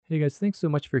Hey guys, thanks so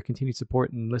much for your continued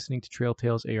support and listening to Trail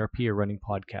Tales ARP, a running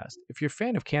podcast. If you're a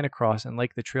fan of Canicross and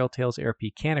like the Trail Tales ARP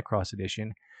Canicross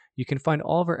edition, you can find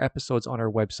all of our episodes on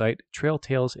our website,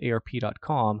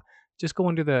 trailtalesarp.com. Just go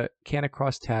under the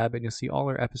Canicross tab and you'll see all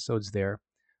our episodes there.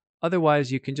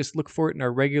 Otherwise, you can just look for it in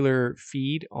our regular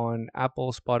feed on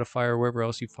Apple, Spotify, or wherever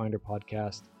else you find our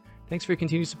podcast. Thanks for your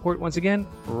continued support once again.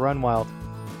 Run wild.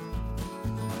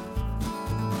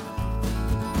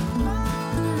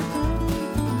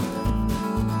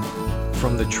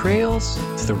 From the trails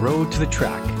to the road to the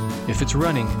track. If it's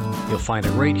running, you'll find it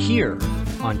right here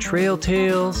on Trail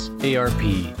Tales ARP.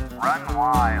 Run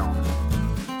wild.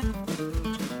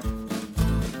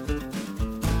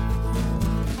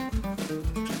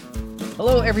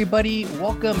 Hello, everybody.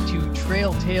 Welcome to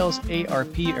Trail Tales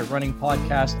ARP, a running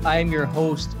podcast. I'm your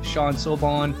host, Sean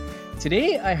Sobon.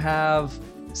 Today, I have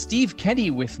Steve Kenny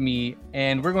with me,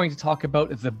 and we're going to talk about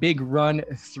the Big Run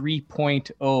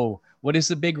 3.0. What is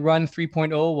the Big Run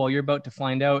 3.0? Well, you're about to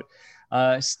find out.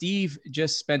 Steve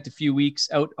just spent a few weeks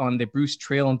out on the Bruce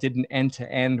Trail and did an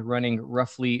end-to-end running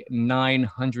roughly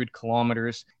 900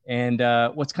 kilometers. And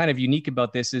what's kind of unique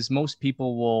about this is most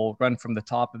people will run from the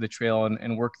top of the trail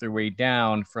and work their way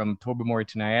down from Tobermory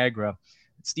to Niagara.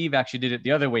 Steve actually did it the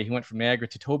other way. He went from Niagara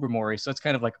to Tobermory. So it's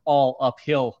kind of like all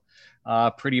uphill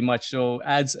pretty much. So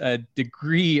adds a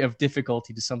degree of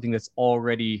difficulty to something that's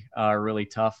already really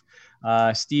tough.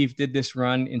 Steve did this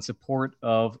run in support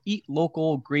of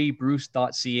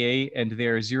eatlocalgraybruce.ca and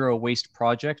their zero waste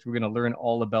project. We're going to learn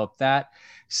all about that.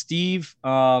 Steve,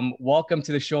 welcome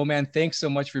to the show, man. Thanks so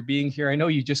much for being here. I know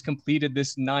you just completed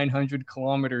this 900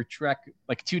 kilometer trek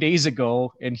like 2 days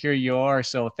ago, and here you are.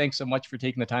 So thanks so much for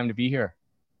taking the time to be here.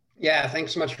 Yeah,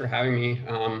 thanks so much for having me.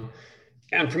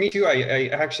 And for me too, I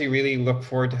actually really look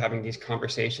forward to having these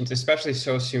conversations, especially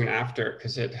so soon after,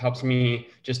 because it helps me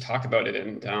just talk about it.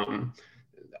 And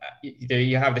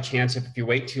you have the chance, if you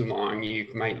wait too long, you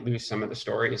might lose some of the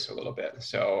stories a little bit.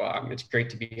 So it's great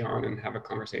to be on and have a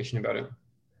conversation about it.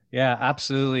 Yeah,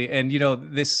 absolutely. And, you know,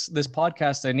 this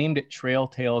podcast, I named it Trail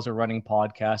Tales, a running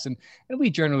podcast. And we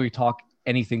generally talk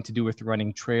anything to do with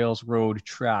running, trails, road,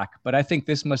 track. But I think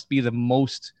this must be the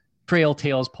most Trail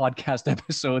Tales podcast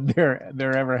episode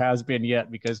there ever has been yet,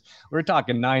 because we're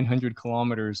talking 900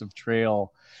 kilometers of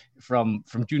trail from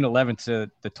June 11th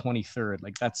to the 23rd.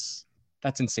 Like that's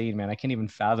insane, man. I can't even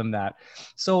fathom that.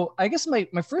 So I guess my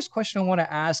first question I want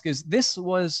to ask is, this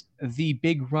was the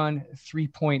Big Run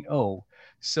 3.0.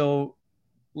 So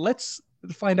let's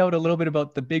find out a little bit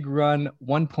about the Big Run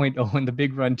 1.0 and the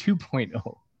Big Run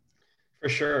 2.0. For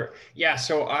sure. Yeah.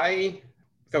 So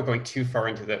without going too far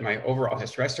into my overall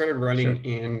history, I started running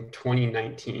in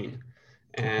 2019,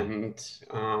 and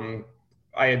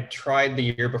I had tried the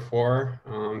year before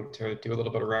to do a little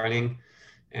bit of running,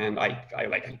 and I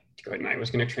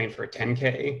was going to train for a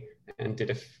 10K and did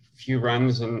a few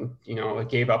runs, and I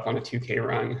gave up on a 2K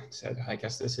run. Said, I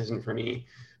guess this isn't for me,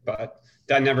 but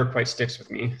that never quite sticks with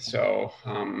me. So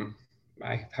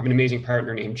I have an amazing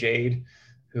partner named Jade,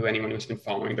 who anyone who's been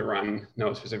following the run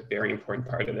knows was a very important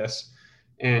part of this.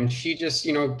 And she just,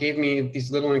 gave me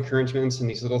these little encouragements and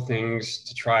these little things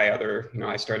to try other,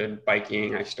 I started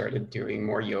biking, I started doing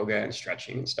more yoga and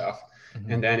stretching and stuff.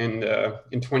 Mm-hmm. And then in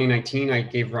 2019, I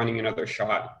gave running another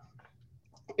shot.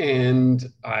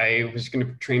 And I was going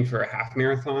to train for a half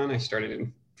marathon. I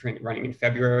started running in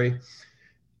February.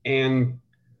 And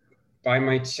by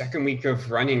my second week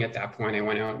of running at that point, I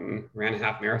went out and ran a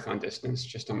half marathon distance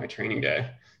just on my training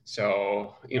day.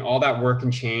 So, all that work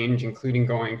and change, including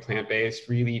going plant-based,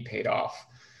 really paid off.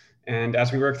 And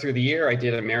as we worked through the year, I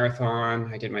did a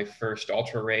marathon. I did my first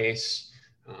ultra race.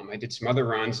 I did some other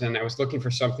runs, and I was looking for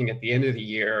something at the end of the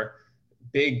year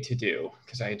big to do,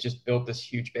 because I had just built this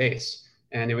huge base.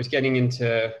 And it was getting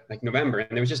into like November,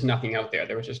 and there was just nothing out there.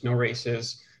 There was just no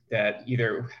races that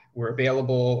either were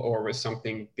available or was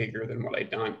something bigger than what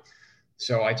I'd done.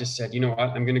 So I just said, you know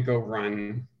what, I'm going to go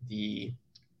run the,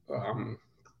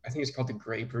 I think it's called the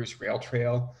Grey Bruce Rail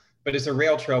Trail, but it's a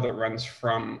rail trail that runs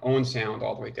from Owen Sound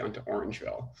all the way down to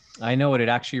Orangeville. I know it. It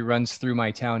actually runs through my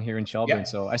town here in Shelburne. Yeah.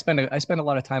 So I spend a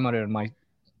lot of time on it in my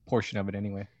portion of it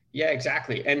anyway. Yeah,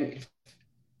 exactly. And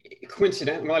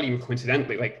not even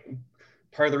coincidentally, like,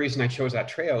 part of the reason I chose that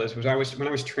trail is when I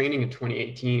was training in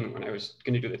 2018, when I was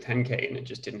going to do the 10K and it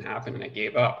just didn't happen and I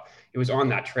gave up, it was on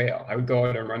that trail. I would go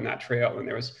out and run that trail, and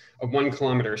there was a 1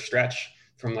 kilometer stretch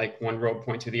from like one road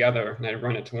point to the other, and I'd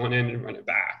run it to one end and run it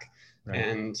back. Right.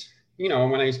 And,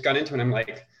 when I got into it, I'm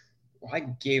like, well, I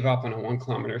gave up on a 1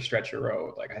 kilometer stretch of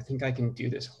road. Like, I think I can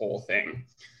do this whole thing.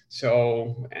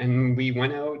 So, and we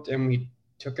went out and we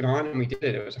took it on and we did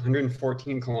it. It was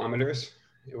 114 kilometers.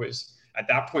 It was at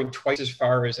that point twice as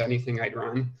far as anything I'd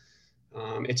run.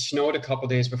 It snowed a couple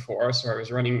days before, so I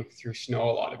was running through snow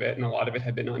a lot of it, and a lot of it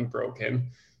had been unbroken.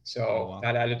 So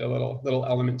that added a little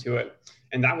element to it.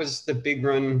 And that was the big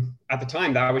run at the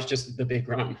time. That was just the big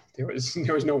run. There was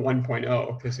no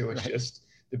 1.0 because it was just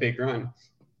the big run.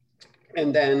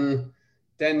 And then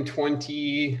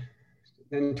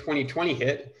 2020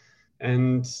 hit,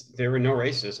 and there were no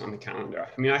races on the calendar.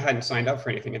 I mean, I hadn't signed up for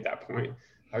anything at that point.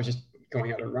 I was just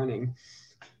going out and running.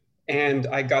 And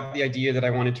I got the idea that I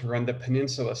wanted to run the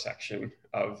peninsula section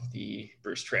of the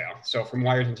Bruce Trail. So from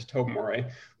Wiarton to Tobermory,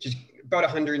 which is about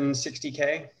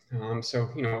 160K. So,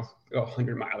 you know, a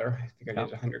 100 miler. I think I did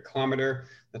a 100 kilometer.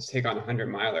 Let's take on a 100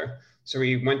 miler. So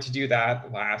we went to do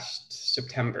that last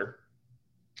September.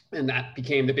 And that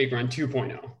became the Big Run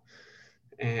 2.0.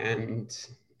 And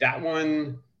that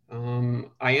one,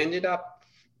 I ended up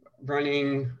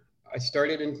running. I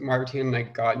started in Wiarton and I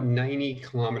got 90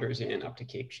 kilometers in up to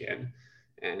Cape Chin.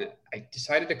 And I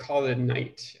decided to call it a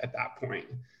night at that point.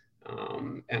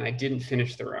 And I didn't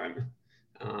finish the run.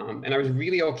 And I was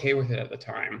really okay with it at the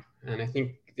time. And I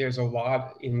think there's a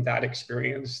lot in that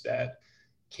experience that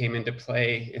came into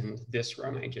play in this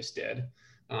run I just did,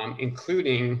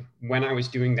 including when I was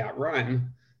doing that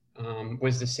run,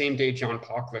 was the same day John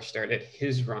Pockler started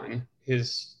his run,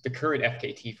 the current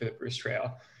FKT for the Bruce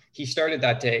Trail. He started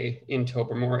that day in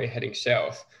Tobermory heading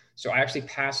south. So I actually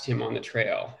passed him on the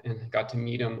trail and got to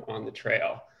meet him on the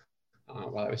trail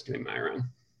while I was doing my run.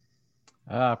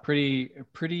 Pretty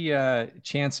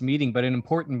chance meeting, but an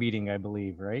important meeting, I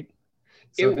believe, right?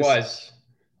 So it was.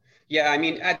 Yeah, I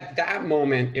mean, at that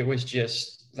moment, it was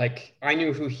just like, I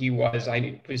knew who he was.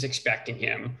 I was expecting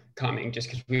him coming just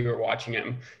because we were watching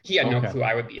him. He had no clue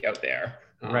I would be out there.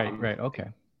 Right. Okay.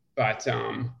 But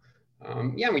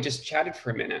yeah, we just chatted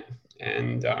for a minute.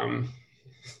 And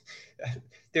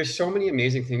there's so many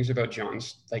amazing things about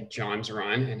John's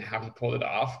run and how he pulled it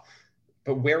off.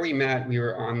 But where we met, we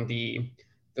were on the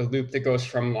loop that goes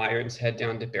from Liard's Head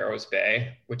down to Barrows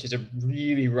Bay, which is a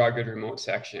really rugged remote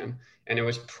section. And it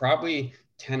was probably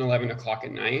 10, 11 o'clock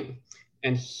at night.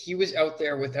 And he was out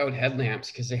there without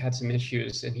headlamps because they had some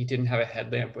issues and he didn't have a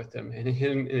headlamp with him. And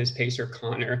him and his pacer,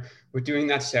 Connor, were doing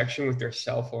that section with their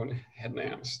cell phone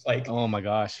headlamps. Like, oh my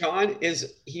gosh. John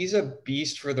he's a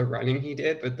beast for the running he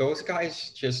did, but those guys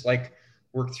just like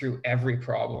worked through every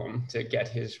problem to get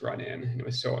his run in. And it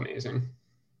was so amazing.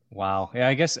 Wow. Yeah,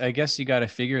 I guess you got to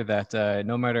figure that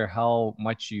no matter how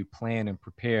much you plan and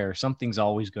prepare, something's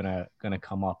always gonna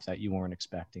come up that you weren't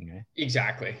expecting. Eh?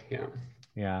 Exactly. Yeah.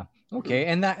 Yeah. Okay.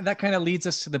 And that kind of leads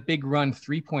us to the Big Run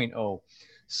 3.0.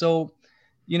 So,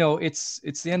 you know, it's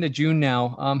the end of June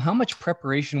now. How much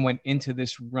preparation went into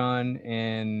this run,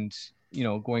 and you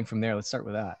know, going from there? Let's start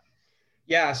with that.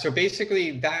 Yeah. So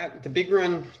basically, the Big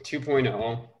Run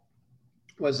 2.0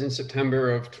 was in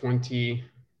September of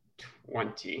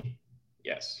 2020.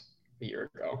 Yes, a year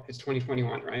ago. It's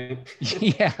 2021, right?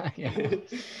 Yeah.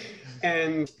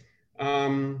 And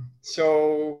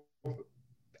so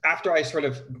after I sort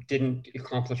of didn't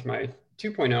accomplish my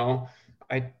 2.0,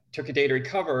 I took a day to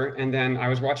recover, and then I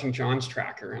was watching John's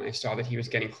tracker and I saw that he was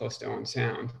getting close to Owen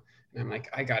Sound. And I'm like,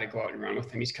 I got to go out and run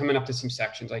with him. He's coming up to some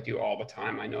sections I do all the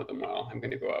time. I know them well. I'm going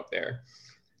to go out there.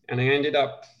 And I ended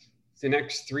up the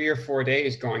next 3 or 4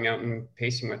 days going out and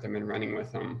pacing with him and running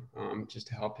with him, just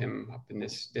to help him up in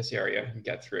this area and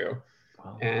get through.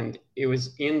 Wow. And it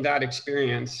was in that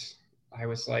experience, I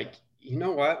was like, you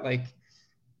know what? Like,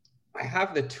 I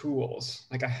have the tools.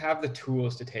 Like, I have the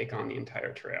tools to take on the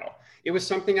entire trail. It was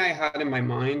something I had in my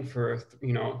mind for,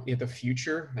 you know, the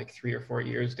future, like 3 or 4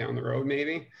 years down the road,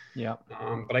 maybe. Yeah.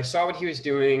 But I saw what he was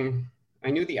doing. I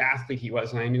knew the athlete he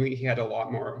was, and I knew he had a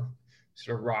lot more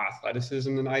sort of raw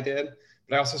athleticism than I did.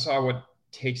 But I also saw what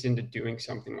takes into doing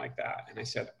something like that. And I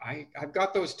said, I've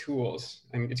got those tools.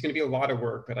 I mean, it's going to be a lot of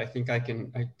work, but I think I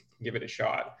can give it a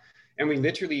shot. And we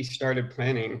literally started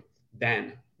planning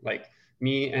then, like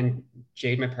me and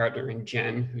Jade, my partner, and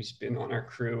Jen, who's been on our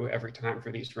crew every time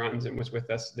for these runs and was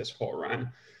with us this whole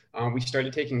run. We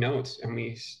started taking notes, and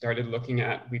we started looking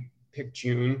we picked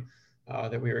June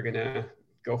that we were going to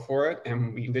go for it.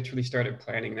 And we literally started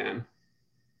planning then.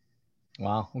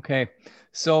 Wow. Okay.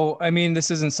 So, I mean, this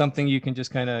isn't something you can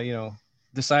just kind of, you know,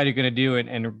 decide you're going to do it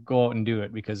and go out and do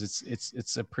it, because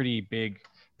it's a pretty big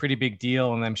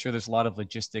deal. And I'm sure there's a lot of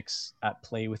logistics at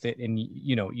play with it. And,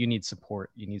 you know, you need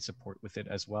support with it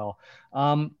as well.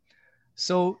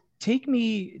 So take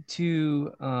me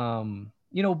to,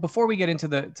 you know, before we get into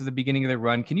the beginning of the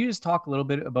run, can you just talk a little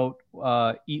bit about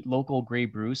Eat Local Grey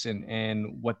Bruce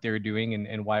and what they're doing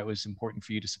and why it was important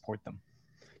for you to support them?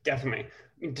 Definitely.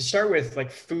 To start with, like,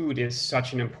 food is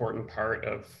such an important part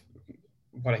of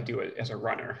what I do as a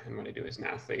runner and what I do as an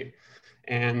athlete.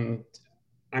 And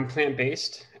I'm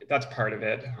plant-based. That's part of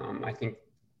it. I think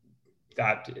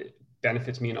that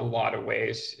benefits me in a lot of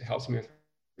ways. It helps me with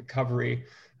recovery,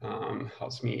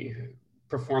 helps me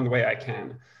perform the way I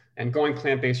can. And going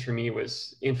plant-based for me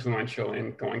was influential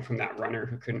in going from that runner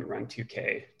who couldn't run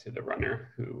 2K to the runner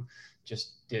who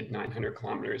just did 900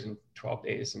 kilometers in 12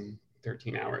 days and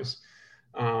 13 hours.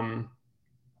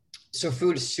 So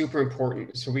food is super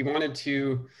important. So we wanted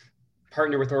to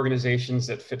partner with organizations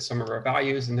that fit some of our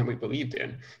values and that we believed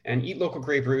in. And Eat Local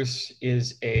Grey Bruce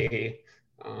is a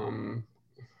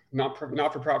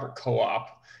not-for-profit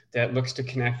co-op that looks to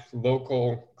connect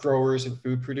local growers and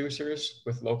food producers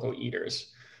with local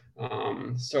eaters.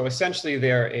 So essentially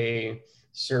they're a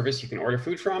service you can order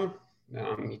food from.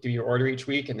 You do your order each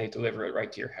week and they deliver it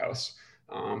right to your house.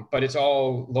 But it's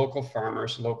all local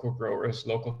farmers, local growers,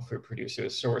 local food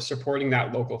producers. So we're supporting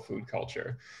that local food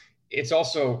culture. It's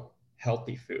also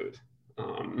healthy food.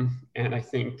 And I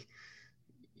think,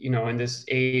 in this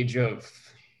age of,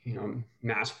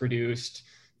 mass-produced,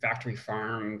 factory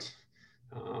farmed,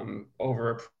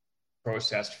 over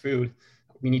processed food,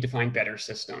 we need to find better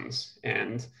systems.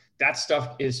 And that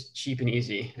stuff is cheap and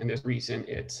easy. And there's a reason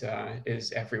it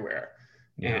is everywhere.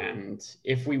 Yeah. And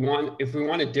if we want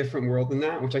a different world than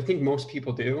that, which I think most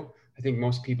people do, I think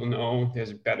most people know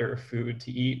there's better food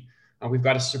to eat. We've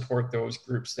got to support those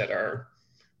groups that are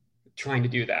trying to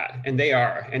do that. And they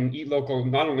are. And Eat Local,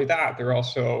 not only that, they're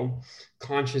also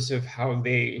conscious of how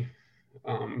they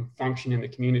function in the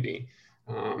community.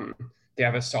 They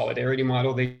have a solidarity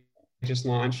model they just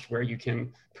launched where you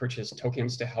can purchase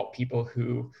tokens to help people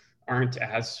who aren't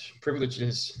as privileged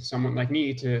as someone like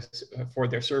me to afford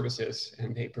their services,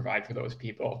 and they provide for those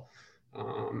people.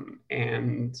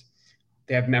 And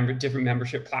they have different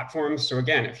membership platforms. So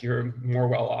again, if you're more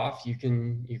well off, you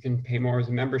can pay more as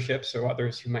a membership, so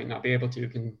others who might not be able to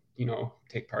can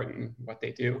take part in what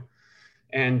they do.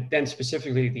 And then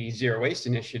specifically the Zero Waste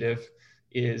Initiative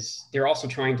is they're also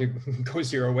trying to go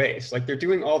zero waste. Like they're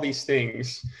doing all these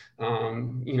things,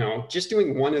 just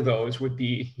doing one of those would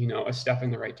be, a step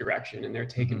in the right direction, and they're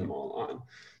taking them all on.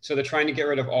 So they're trying to get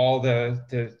rid of all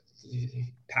the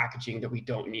packaging that we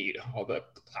don't need, all the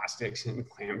plastics and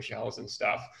clamshells and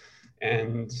stuff.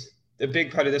 And the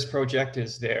big part of this project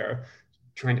is they're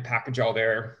trying to package all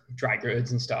their dry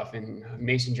goods and stuff in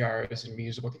mason jars and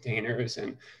reusable containers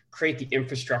and create the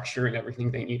infrastructure and everything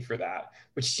they need for that,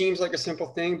 which seems like a simple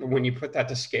thing, but when you put that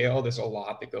to scale, there's a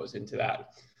lot that goes into that.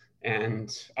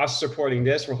 And us supporting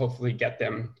this will hopefully get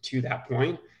them to that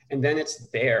point. And then it's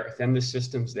there, then the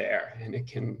system's there, and it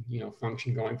can,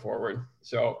 function going forward.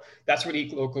 So that's what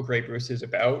Eat Local Grey Bruce is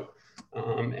about.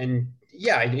 And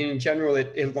yeah, in general,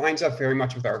 it lines up very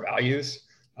much with our values.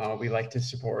 We like to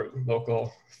support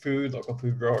local food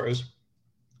growers.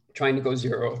 Trying to go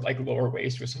zero, like lower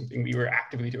waste, was something we were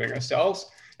actively doing ourselves.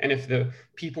 And if the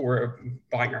people we're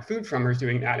buying our food from are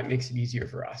doing that, it makes it easier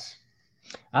for us.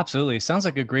 Absolutely. It sounds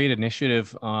like a great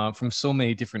initiative from so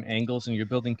many different angles, and you're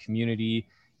building community,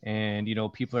 and,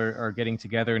 people are getting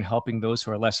together and helping those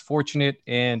who are less fortunate.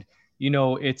 And,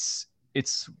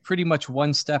 it's pretty much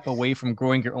one step away from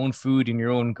growing your own food in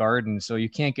your own garden. So you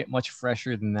can't get much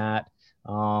fresher than that.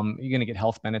 You're going to get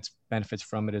health benefits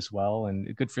from it as well,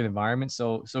 and good for the environment.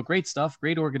 So great stuff,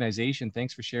 great organization.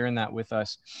 Thanks for sharing that with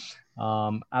us.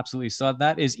 Absolutely. So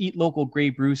that is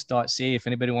eatlocalgraybruce.ca. If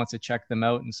anybody wants to check them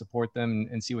out and support them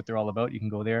and see what they're all about, you can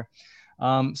go there.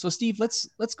 So Steve, let's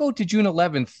go to June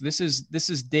 11th. This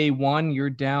is day one. You're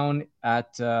down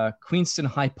at Queenston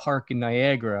High Park in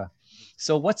Niagara.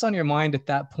 So what's on your mind at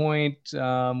that point?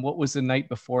 What was the night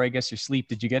before, I guess, your sleep?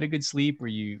 Did you get a good sleep? Were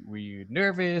you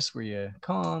nervous? Were you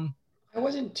calm? I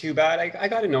wasn't too bad. I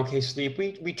got an okay sleep.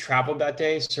 We traveled that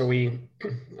day. So we,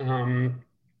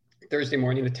 Thursday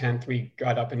morning, the 10th, we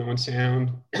got up in Owen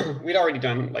Sound. We'd already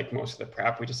done like most of the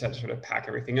prep. We just had to sort of pack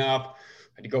everything up.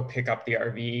 I had to go pick up the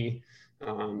RV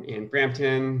in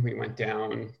Brampton. We went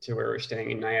down to where we're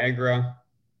staying in Niagara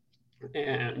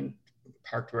and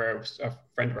parked where a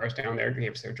friend of ours down there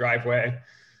gave us their driveway.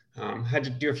 Had to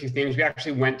do a few things. We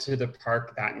actually went to the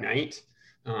park that night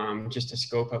just to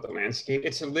scope out the landscape.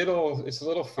 It's a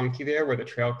little funky there where the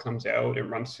trail comes out and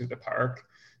runs through the park,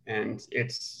 and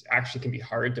it's actually can be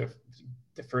hard to.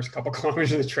 The first couple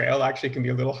kilometers of the trail actually can be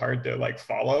a little hard to like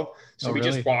follow. So we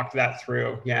just walked that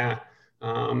through. Yeah.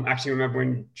 Actually remember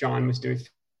when John was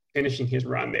finishing his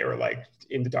run, they were like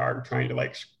in the dark trying to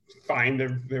like find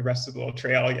the rest of the little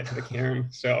trail to get to the cairn.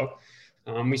 So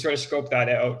we sort of scoped that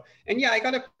out. And yeah, I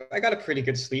got a pretty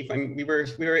good sleep. I mean, we were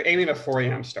aiming at a 4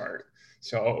 a.m. start.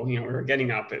 So, we were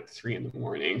getting up at 3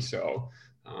 a.m. So,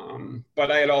 but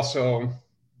I had also,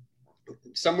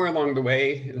 somewhere along the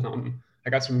way, I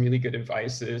got some really good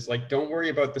advice. Is like, don't worry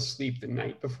about the sleep the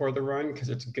night before the run, because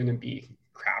it's going to be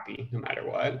crappy no matter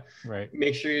what. Right.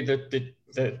 Make sure that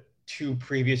the 2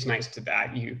 previous nights to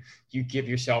that, you give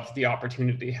yourself the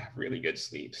opportunity to have really good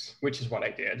sleeps, which is what I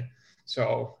did.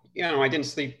 So, I didn't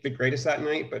sleep the greatest that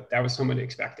night, but that was somewhat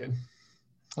expected.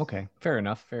 Okay, fair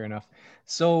enough.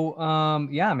 So,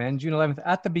 yeah, man, June 11th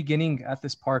at the beginning at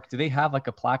this park, do they have like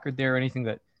a placard there or anything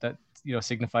that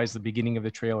signifies the beginning of the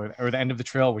trail or the end of the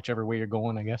trail, whichever way you're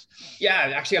going, I guess?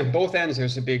 Yeah, actually on both ends,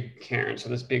 there's a big cairn. So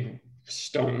this big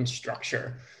stone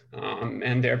structure,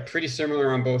 and they're pretty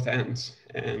similar on both ends.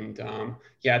 And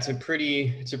yeah, it's a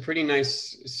pretty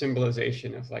nice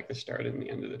symbolization of like the start and the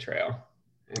end of the trail.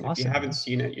 And awesome. If you haven't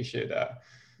seen it, you should,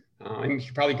 and you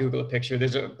should probably Google a picture.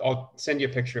 I'll send you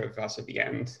a picture of us at the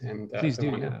end. And please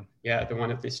do, the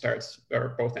one at the starts,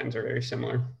 or both ends, are very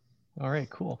similar. All right,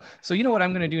 cool. So you know what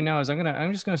I'm going to do now is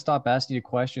I'm just going to stop asking you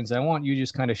questions. I want you to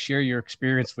just kind of share your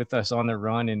experience with us on the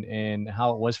run and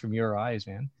how it was from your eyes,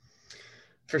 man.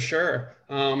 For sure.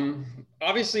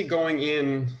 Obviously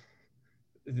going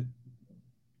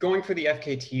for the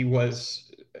FKT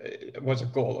was a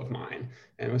goal of mine,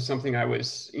 and it was something I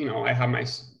was, I had my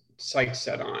sights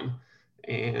set on.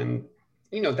 And,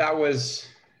 that was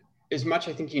as much,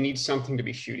 I think you need something to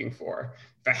be shooting for.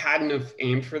 If I hadn't have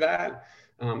aimed for that,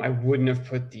 I wouldn't have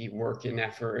put the work and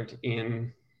effort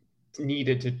in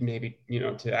needed to maybe,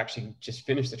 to actually just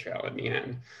finish the trail at the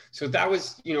end. So that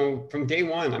was, from day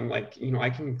one, I'm like, I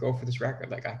can go for this record.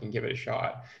 Like, I can give it a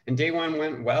shot. And day one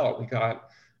went well. We got,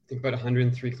 I think, about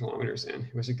 103 kilometers in.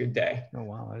 It was a good day. Oh,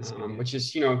 wow. That's which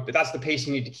is, but that's the pace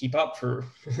you need to keep up for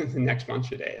the next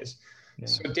bunch of days. Yeah.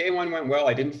 So day one went well.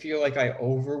 I didn't feel like I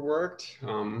overworked.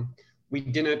 We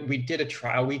did a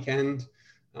trial weekend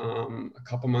a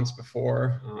couple months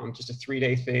before, just a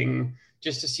 3-day thing,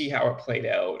 just to see how it played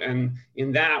out. And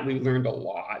in that, we learned a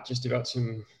lot just about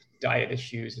some diet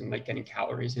issues and like getting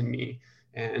calories in me,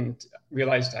 and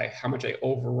realized how much I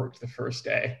overworked the first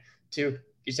day to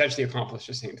essentially accomplish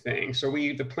the same thing. So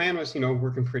the plan was,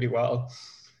 working pretty well.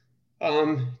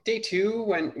 Day 2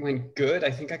 went good. I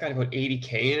think I got about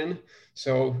 80K in.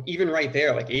 So even right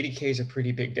there, like 80K is a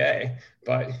pretty big day,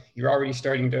 but you're already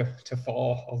starting to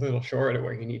fall a little short of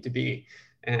where you need to be.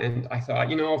 And I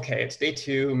thought, okay, it's day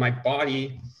 2. My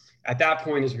body at that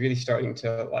point is really starting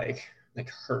to like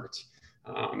hurt.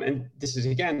 And this is,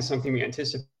 again, something we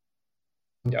anticipate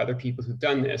to other people who've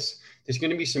done this. There's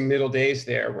going to be some middle days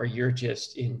there where you're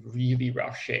just in really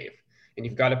rough shape, and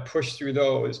you've got to push through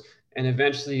those. And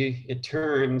eventually it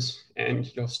turns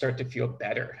and you'll start to feel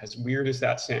better, as weird as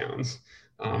that sounds.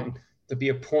 There'll be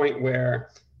a point where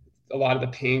a lot of the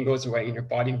pain goes away and your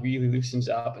body really loosens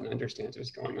up and understands what's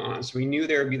going on. So we knew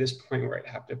there would be this point where I'd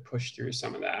have to push through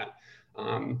some of that.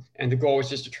 And the goal was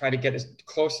just to try to get as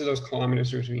close to those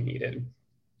kilometers as we needed.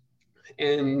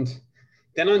 And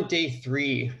then on day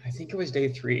 3, I think it was day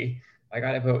 3, I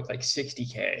got about like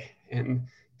 60K, and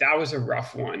that was a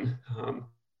rough one.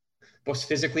 Both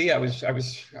physically, I was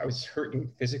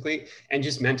hurting physically, and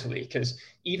just mentally, because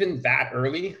even that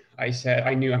early,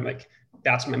 I knew I'm like,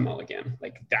 that's my mulligan.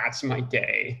 Like, that's my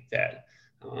day that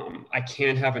I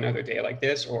can't have another day like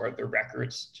this, or the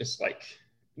record's just like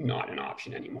not an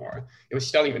option anymore. It was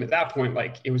still, even at that point,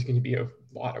 like it was going to be a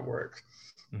lot of work.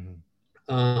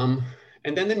 Mm-hmm.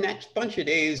 And then the next bunch of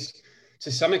days,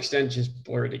 to some extent, just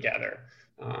blurred together.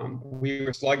 We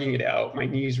were slugging it out. My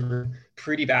knees were in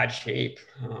pretty bad shape.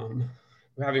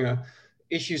 We're having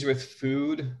issues with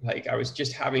food. Like, I was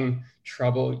just having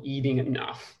trouble eating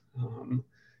enough.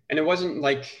 And it wasn't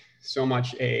like so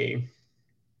much a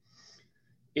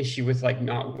issue with like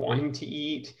not wanting to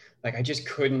eat. Like, I just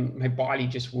couldn't, my body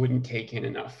just wouldn't take in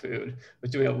enough food. I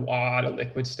was doing a lot of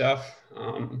liquid stuff. We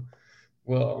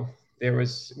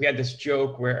had this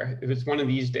joke where it was one of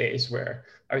these days where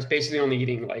I was basically only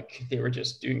eating, like, they were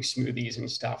just doing smoothies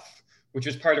and stuff, which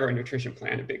was part of our nutrition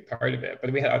plan, a big part of it.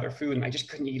 But we had other food, and I just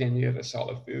couldn't eat any of the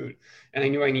solid food. And I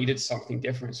knew I needed something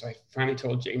different. So I finally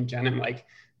told Jane and Jen, I'm like,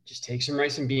 just take some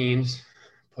rice and beans,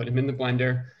 put them in the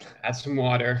blender, add some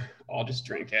water, I'll just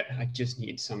drink it. I just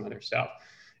need some other stuff.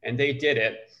 And they did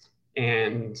it.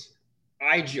 And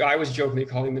I was jokingly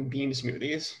calling them bean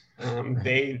smoothies.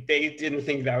 They didn't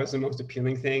think that was the most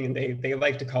appealing thing, and they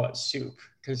like to call it soup,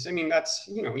 because I mean, that's,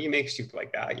 you make soup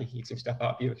like that, you heat some stuff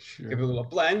up, you give it a little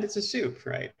blend, it's a soup,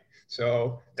 right?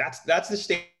 So that's the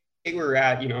state we're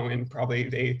at, in probably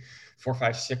the 4,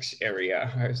 5, 6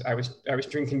 area. I was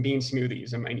drinking bean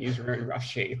smoothies, and my knees were in rough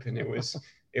shape, and it was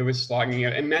slogging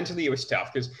out, and mentally it was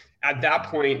tough, because at that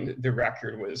point the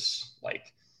record was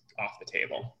like off the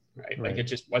table, right? Like, it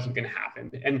just wasn't going to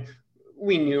happen. And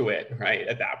we knew it right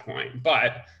at that point,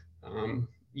 but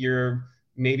you're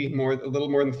maybe a little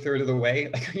more than a third of the way.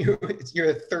 Like you're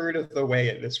a third of the way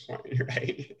at this point,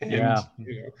 right? And Yeah.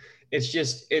 it's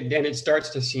just then it starts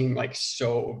to seem like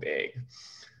so big.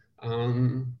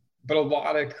 But a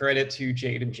lot of credit to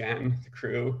Jade and Jen, the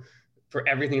crew, for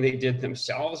everything they did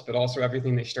themselves, but also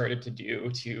everything they started to do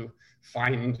to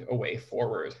find a way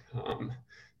forward.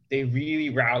 They really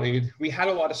rallied. We had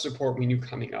a lot of support we knew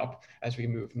coming up as we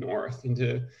moved north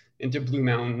into Blue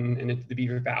Mountain and into the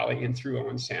Beaver Valley and through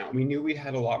Owen Sound. We knew we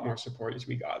had a lot more support as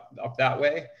we got up that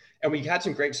way. And we had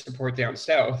some great support down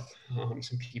south,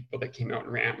 some people that came out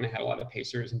and ran, and I had a lot of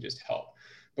pacers and just help.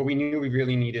 But we knew we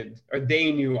really needed, or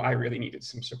they knew I really needed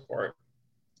some support.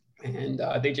 And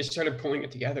they just started pulling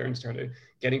it together and started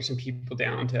getting some people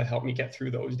down to help me get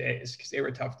through those days, because they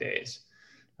were tough days.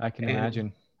 I can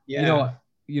imagine. Yeah.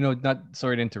 Not,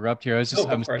 sorry to interrupt here.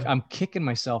 I'm kicking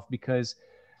myself because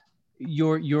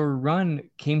your run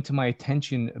came to my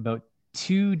attention about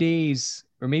 2 days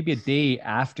or maybe a day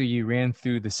after you ran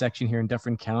through the section here in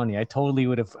Dufferin County. I totally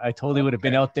would have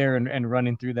been out there and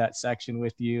running through that section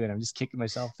with you. And I'm just kicking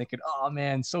myself thinking, oh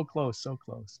man, so close.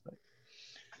 But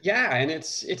yeah, and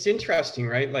it's interesting,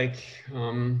 right? Like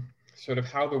sort of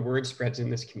how the word spreads in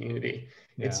this community.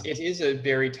 Yeah. It is a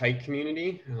very tight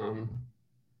community.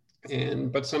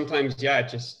 But sometimes, yeah, it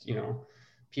just,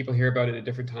 people hear about it at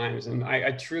different times. And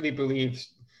I truly believe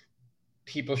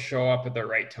people show up at the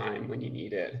right time when you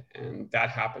need it. And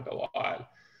that happened a lot.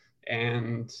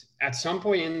 And at some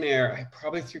point in there, I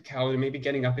probably through Caledon, maybe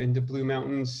getting up into Blue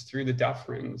Mountains through the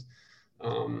Duffrins,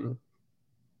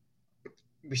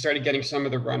 we started getting some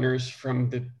of the runners from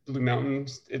the Blue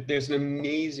Mountains. There's an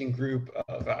amazing group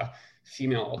of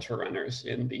female ultra runners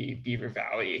in the Beaver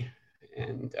Valley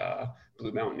and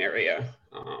Blue Mountain area.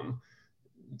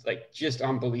 Like just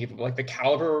unbelievable. Like the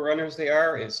caliber of runners they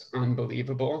are is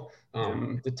unbelievable.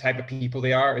 The type of people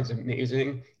they are is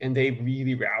amazing. And they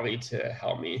really rallied to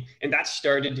help me. And that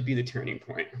started to be the turning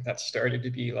point. That started to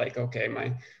be like, okay,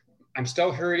 I'm still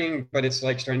hurting, but it's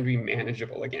like starting to be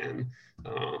manageable again.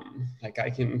 Like I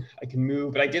can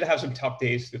move, but I did have some tough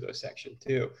days through those sections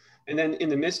too. And then in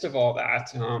the midst of all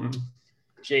that,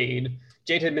 Jade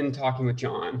had been talking with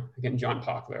John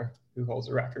Pockler, who holds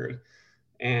the record.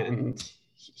 And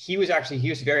he was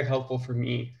very helpful for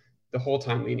me the whole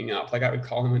time leading up. Like I would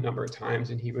call him a number of times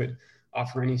and he would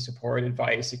offer any support,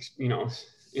 advice,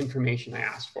 information I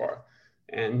asked for.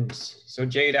 And so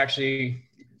Jade actually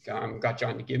got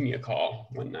John to give me a call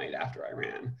one night after I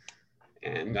ran.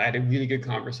 And I had a really good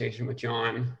conversation with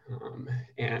John.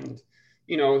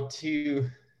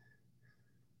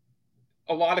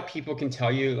 A lot of people can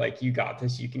tell you, like, you got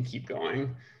this, you can keep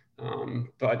going.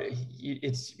 But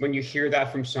it's when you hear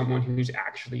that from someone who's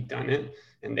actually done it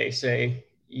and they say,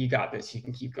 you got this, you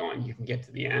can keep going, you can get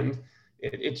to the end.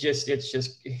 It just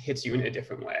hits you in a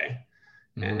different way.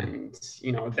 Mm-hmm. And,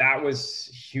 that was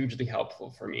hugely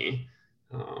helpful for me.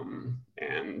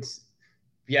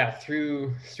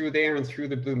 Through there and through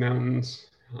the Blue Mountains,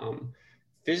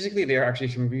 physically there are actually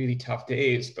some really tough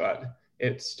days, but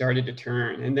it started to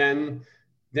turn. And then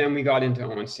we got into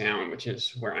Owen Sound, which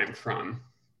is where I'm from.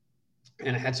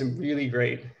 And I had some really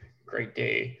great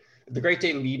day. The great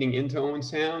day leading into Owen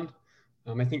Sound,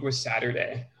 I think it was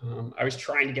Saturday. I was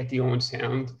trying to get the Owen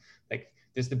Sound, like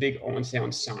there's the big Owen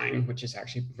Sound sign, which is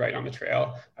actually right on the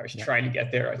trail. I was trying to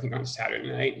get there, I think on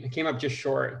Saturday night, and I came up just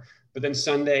short. But then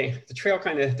Sunday, the trail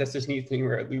kind of does this neat thing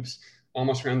where it loops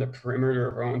almost around the perimeter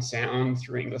of Owen Sound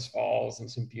through Inglis Falls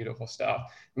and some beautiful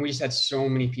stuff. And we just had so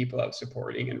many people out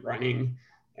supporting and running.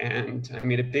 And I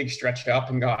made a big stretch up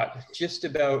and got just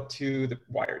about to the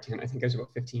Wyerton. I think I was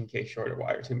about 15K short of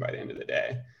Wyerton by the end of the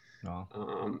day.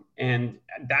 Oh. And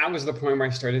that was the point where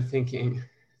I started thinking,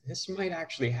 this might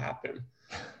actually happen.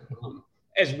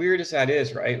 As weird as that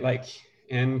is, right?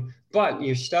 But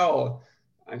you're still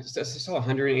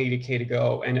 180K to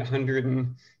go, and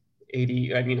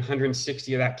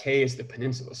 160 of that K is the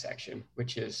peninsula section,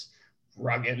 which is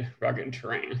rugged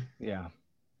terrain. Yeah.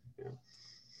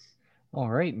 All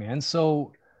right, man.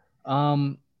 So,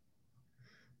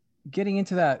 getting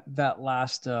into that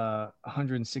last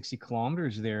 160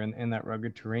 kilometers there in that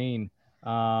rugged terrain,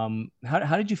 how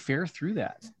did you fare through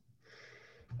that?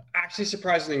 Actually,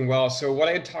 surprisingly well. So what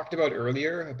I had talked about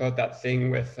earlier about that thing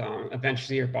with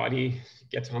eventually your body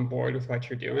gets on board with what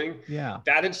you're doing. Yeah,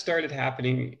 that had started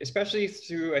happening, especially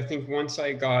through, I think once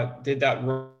I did that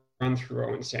run through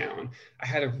Owen Sound, I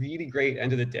had a really great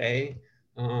end of the day.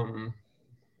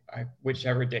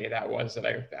 Whichever day that was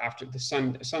after the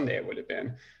Sunday it would have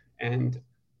been. And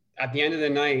at the end of the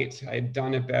night, I had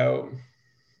done about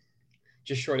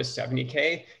just short of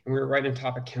 70K, and we were right on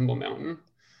top of Kemble Mountain.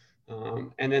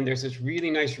 And then there's this really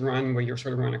nice run where you're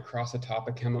sort of run across the top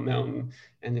of Kemble Mountain,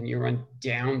 and then you run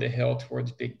down the hill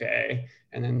towards Big Bay.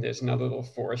 And then there's another little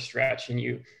forest stretch, and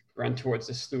you run towards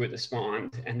the Slough of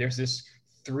Despond. And there's this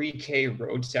 3K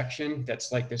road section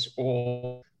that's like this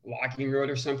old logging road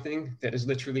or something that is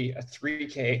literally a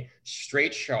 3K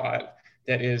straight shot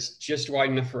that is just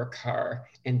wide enough for a car.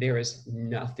 And there is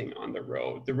nothing on the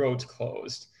road. The road's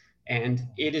closed. And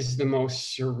it is the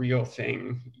most surreal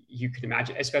thing you can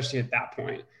imagine, especially at that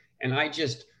point. And I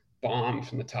just bombed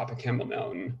from the top of Kemble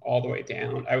Mountain all the way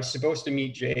down. I was supposed to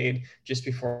meet Jade just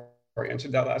before I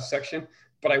entered that last section,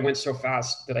 but I went so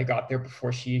fast that I got there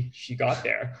before she got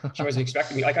there. She wasn't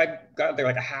expecting me. Like I got there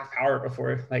like a half hour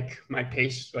before like my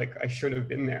pace, like I should have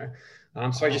been there.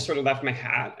 So I just sort of left my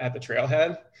hat at the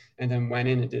trailhead and then went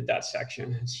in and did that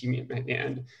section and she met me at the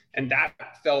end. And that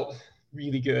felt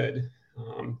really good.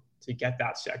 To get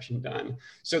that section done.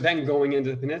 So then going into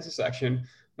the Peninsula section,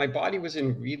 my body was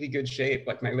in really good shape.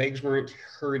 Like my legs weren't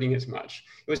hurting as much.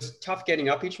 It was tough getting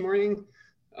up each morning,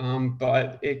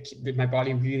 but my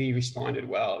body really responded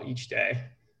well each day.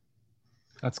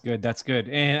 That's good. That's good.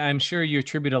 And I'm sure you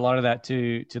attribute a lot of that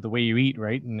to the way you eat,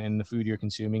 right? And the food you're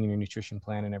consuming and your nutrition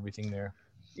plan and everything there.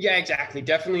 Yeah, exactly.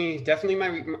 Definitely.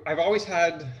 I've always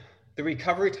had, the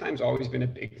recovery time's always been a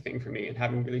big thing for me, and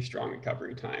having really strong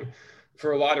recovery time.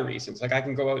 For a lot of reasons. Like I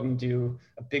can go out and do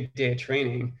a big day of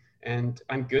training and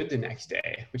I'm good the next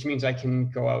day, which means I can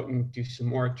go out and do some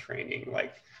more training.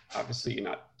 Like obviously you're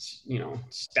not,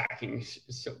 stacking.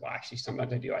 So, well, actually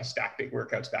sometimes I stack big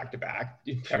workouts back to back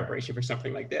in preparation for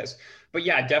something like this. But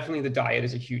yeah, definitely the diet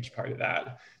is a huge part of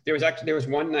that. There was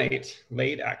one night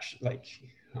late, actually, like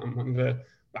one of the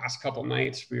last couple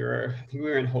nights I think we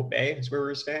were in Hope Bay is where we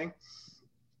were staying.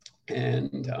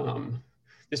 And,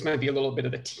 this might be a little bit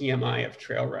of the TMI of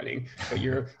trail running, but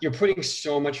you're putting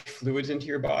so much fluids into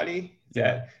your body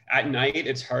that at night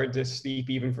it's hard to sleep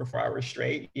even for 4 hours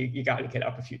straight. You got to get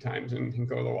up a few times and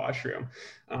go to the washroom.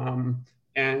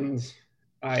 And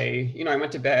I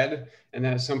went to bed, and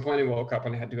then at some point I woke up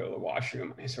and I had to go to the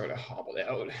washroom. I sort of hobbled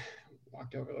out,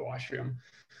 walked over to the washroom.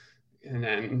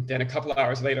 And then a couple of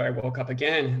hours later, I woke up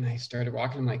again and I started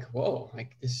walking. I'm like, whoa,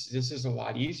 like this is a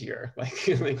lot easier, like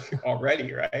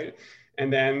already, right?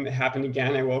 And then it happened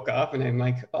again. I woke up and I'm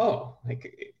like, oh,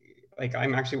 like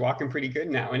I'm actually walking pretty good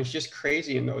now. And it's just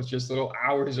crazy in those just little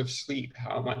hours of sleep,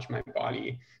 how much my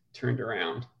body turned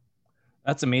around.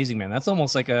 That's amazing, man. That's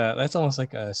almost like a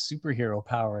superhero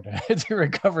power to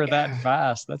recover that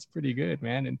fast. That's pretty good,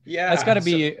 man. And that's got to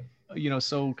be,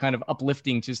 so kind of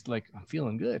uplifting, just like I'm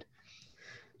feeling good.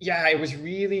 Yeah, it was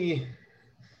really,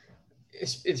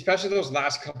 especially those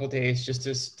last couple of days,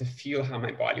 just to feel how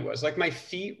my body was. Like my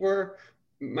feet were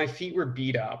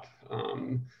beat up,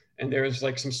 and there was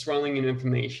like some swelling and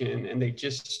inflammation, and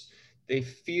they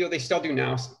still do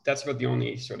now. That's about the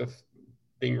only sort of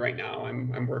thing right now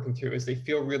I'm working through, is they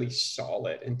feel really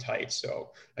solid and tight.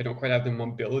 So I don't quite have the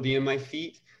mobility in my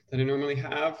feet that I normally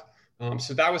have.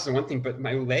 So that was the one thing, but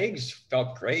my legs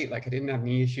felt great. Like I didn't have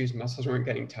knee issues, muscles weren't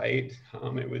getting tight.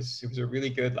 It was a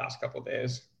really good last couple of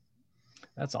days.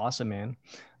 That's awesome, man.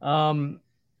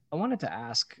 I wanted to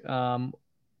ask,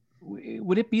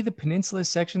 would it be the Peninsula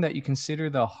section that you consider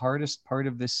the hardest part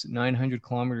of this 900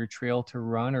 kilometer trail to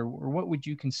run, or what would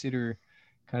you consider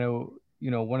kind of,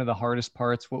 one of the hardest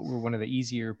parts? What were one of the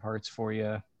easier parts for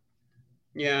you?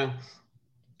 Yeah.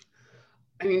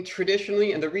 I mean,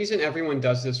 traditionally, and the reason everyone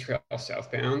does this trail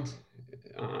southbound,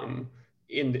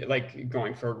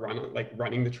 going for a run, like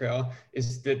running the trail,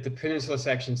 is that the Peninsula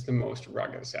section is the most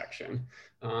rugged section.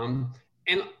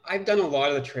 And I've done a lot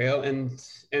of the trail, and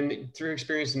through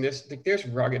experience in this, like there's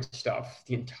rugged stuff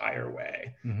the entire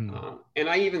way. Mm-hmm. And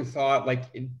I even thought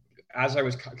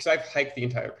because I've hiked the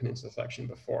entire Peninsula section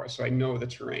before, so I know the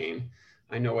terrain,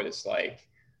 I know what it's like.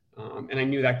 And I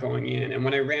knew that going in. And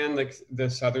when I ran like the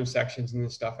southern sections and the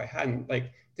stuff, I hadn't,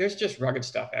 like, there's just rugged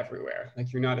stuff everywhere.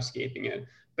 Like you're not escaping it.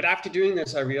 But after doing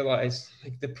this, I realized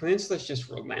like the peninsula is just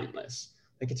relentless.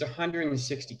 Like it's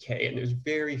 160K and there's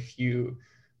very few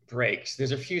breaks.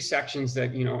 There's a few sections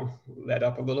that, let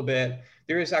up a little bit.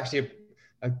 There is actually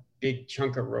a big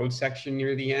chunk of road section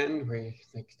near the end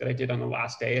that I did on the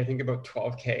last day. I think about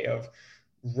 12K of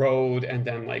road and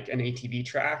then like an ATV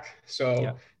track.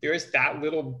 So there is that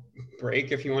little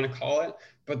break, if you want to call it,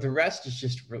 but the rest is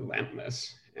just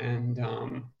relentless. And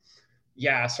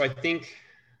so I think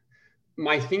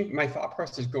my thought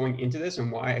process going into this,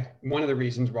 and one of the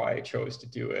reasons why I chose to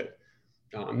do it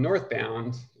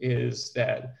northbound, is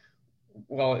that,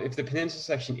 well, if the Peninsula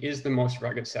section is the most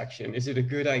rugged section, is it a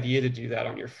good idea to do that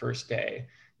on your first day?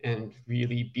 and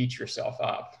really beat yourself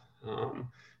up,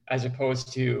 as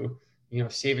opposed to,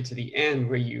 save it to the end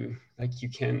where you're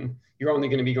only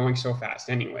going to be going so fast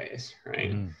anyways,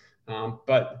 right?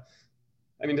 But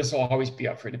I mean, this will always be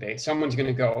up for debate. Someone's going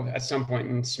to go at some point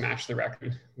and smash the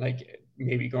record, like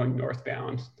maybe going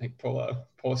northbound, like pull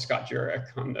a Scott Jurek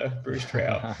on the Bruce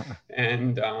Trail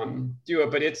and do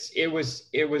it. But it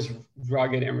was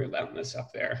rugged and relentless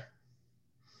up there.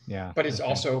 Yeah. But it's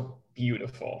also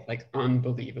beautiful, like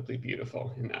unbelievably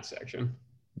beautiful in that section.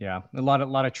 Yeah, a lot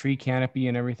of tree canopy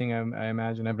and everything. I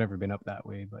imagine. I've never been up that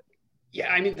way, but. Yeah,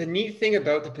 I mean, the neat thing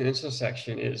about the peninsula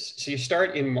section is, so you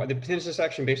start the peninsula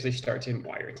section basically starts in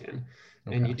Wyerton,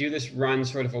 and you do this run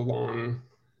sort of along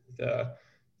the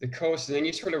coast, and then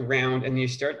you sort of round, and you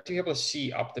start to be able to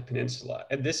see up the peninsula.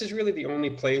 And this is really the only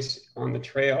place on the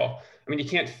trail. I mean, you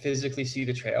can't physically see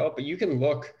the trail, but you can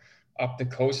look up the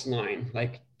coastline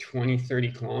like 20,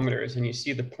 30 kilometers, and you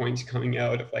see the points coming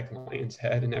out of like Lion's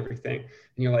Head and everything. And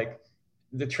you're like,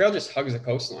 the trail just hugs the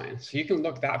coastline. So you can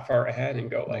look that far ahead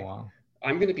and go like, wow.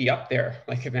 I'm going to be up there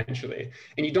like eventually.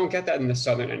 And you don't get that in the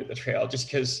southern end of the trail just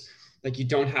because like you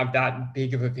don't have that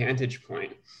big of a vantage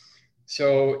point.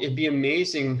 So it'd be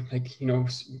amazing. Like,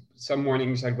 some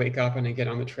mornings I'd wake up and I get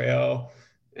on the trail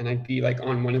and I'd be like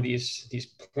on one of these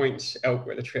points out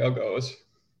where the trail goes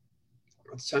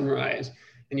at sunrise,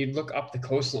 and you'd look up the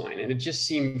coastline and it just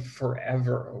seemed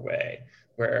forever away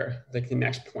where like the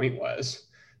next point was.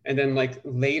 And then like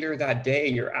later that day,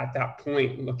 you're at that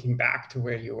point looking back to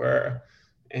where you were.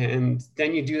 And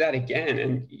then you do that again.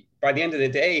 And by the end of the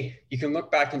day, you can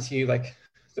look back and see like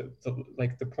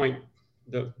the point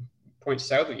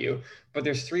south of you, but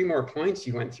there's 3 more points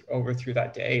you went through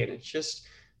that day. And it's just,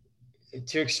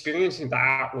 to experiencing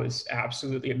that was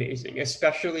absolutely amazing,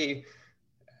 especially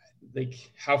like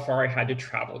how far I had to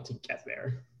travel to get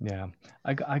there. Yeah.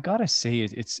 I gotta say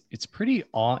it's pretty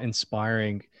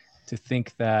awe-inspiring to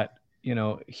think that,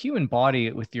 human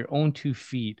body with your own 2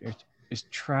 feet is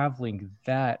traveling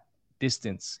that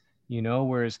distance,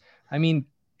 whereas, I mean,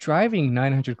 driving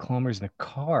 900 kilometers in a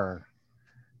car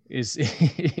is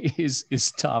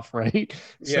tough, right?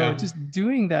 Yeah. So just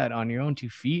doing that on your own 2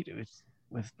 feet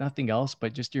with nothing else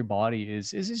but just your body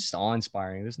is just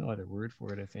awe-inspiring. There's no other word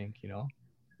for it, I think,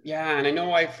 Yeah. And I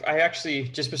know I actually,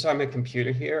 just beside my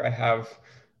computer here, I have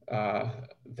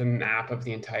the map of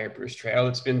the entire Bruce Trail.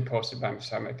 It's been posted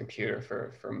beside my computer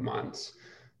for months.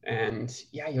 And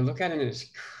yeah, you look at it and it's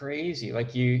crazy.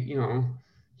 Like you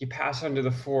pass under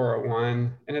the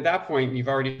 401, and at that point you've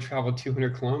already traveled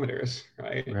 200 kilometers,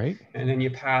 right? Right. And then you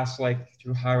pass like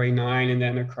through Highway 9 and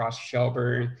then across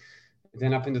Shelburne, and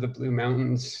then up into the Blue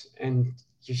Mountains, and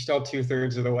you're still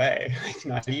 2/3 of the way, like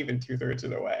not even 2/3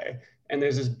 of the way. And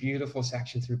there's this beautiful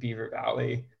section through Beaver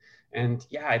Valley. And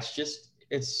yeah,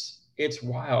 it's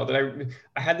wild. And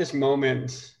I had this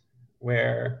moment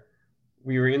where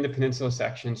we were in the peninsula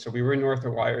section. So we were north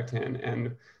of Wyerton,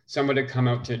 and someone had come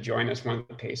out to join us, one of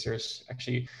the pacers,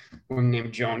 actually, a woman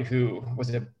named Joan, who was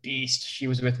a beast. She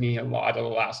was with me a lot of the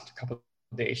last couple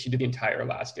of days. She did the entire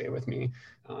last day with me.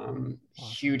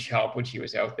 Huge help when she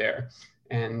was out there.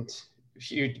 And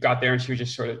she got there and she was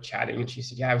just sort of chatting, and she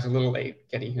said, yeah, I was a little late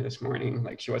getting here this morning.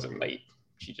 Like, she wasn't late.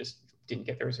 She just didn't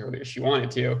get there as early as she wanted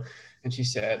to. And she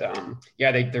said,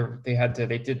 yeah, they did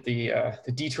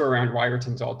the detour around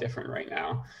Wyerton's all different right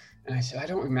now. And I said, I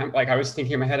don't remember. Like, I was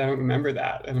thinking in my head, I don't remember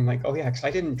that. And I'm like, oh yeah, because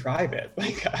I didn't drive it.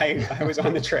 Like, I was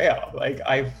on the trail. Like,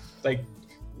 I'm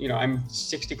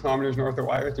 60 kilometers north of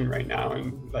Wyerton right now,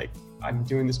 and like I'm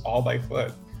doing this all by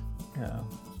foot.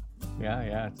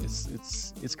 Yeah.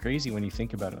 It's crazy when you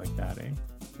think about it like that, eh?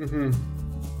 Mm-hmm.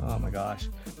 Oh my gosh.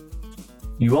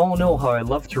 You all know how I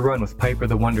love to run with Piper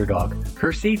the Wonder Dog.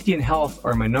 Her safety and health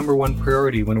are my #1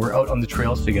 priority when we're out on the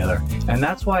trails together. And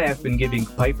that's why I've been giving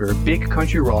Piper Big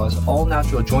Country Raw's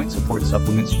all-natural joint support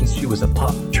supplements since she was a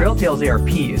pup. Trail Tales ARP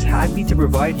is happy to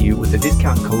provide you with a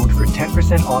discount code for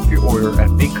 10% off your order at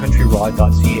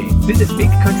bigcountryraw.ca. Visit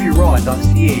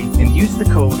bigcountryraw.ca and use the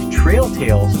code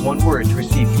TRAILTALES, one word, to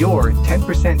receive your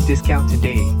 10% discount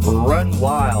today. Run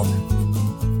wild.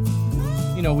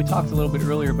 We talked a little bit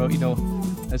earlier about,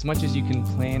 as much as you can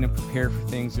plan and prepare for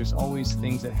things, there's always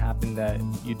things that happen that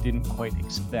you didn't quite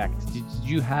expect. Did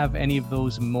you have any of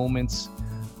those moments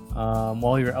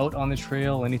while you were out on the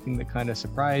trail? Anything that kind of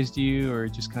surprised you, or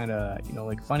just kind of,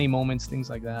 like funny moments, things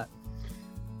like that?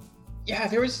 Yeah,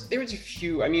 there was a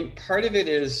few. I mean, part of it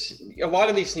is a lot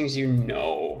of these things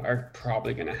are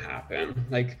probably going to happen.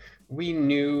 Like, we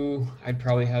knew I'd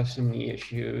probably have some knee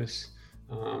issues.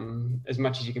 As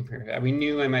much as you can prepare for that. We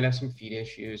knew I might have some feet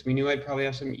issues. We knew I'd probably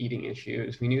have some eating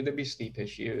issues. We knew there'd be sleep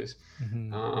issues.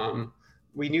 Mm-hmm.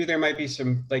 we knew there might be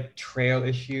some like trail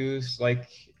issues, like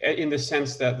in the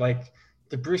sense that like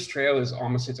the Bruce Trail is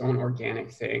almost its own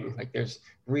organic thing. Like there's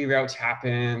reroutes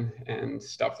happen and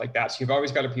stuff like that. So you've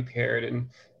always got to be prepared. And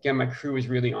again, my crew was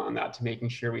really on that to making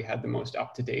sure we had the most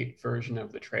up-to-date version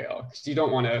of the trail. Because you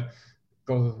don't want to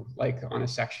go like on a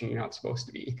section you're not supposed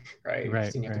to be, right?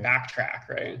 Right. You have to backtrack,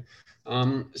 right?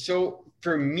 So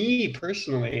for me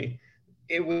personally,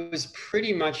 it was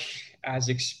pretty much as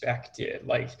expected.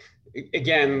 Like,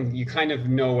 again, you kind of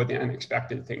know what the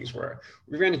unexpected things were.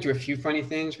 We ran into a few funny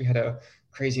things. We had a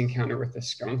crazy encounter with a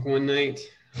skunk one night,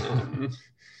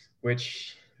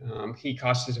 which he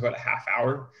cost us about a half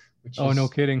hour. Which is, no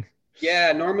kidding.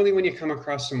 Yeah, normally when you come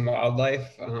across some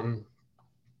wildlife,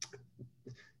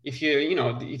 if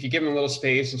you give them a little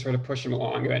space and sort of push them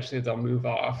along, eventually they'll move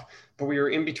off. But we were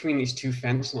in between these two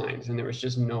fence lines and there was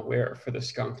just nowhere for the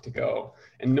skunk to go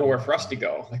and nowhere for us to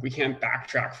go. Like we can't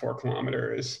backtrack 4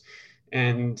 kilometers.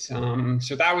 And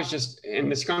so that was just,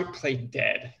 and the skunk played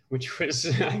dead, which was,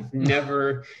 I've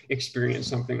never experienced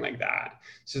something like that.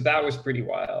 So that was pretty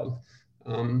wild.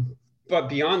 But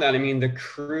beyond that, I mean, the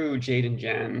crew, Jade and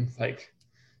Jen, like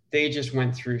they just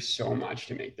went through so much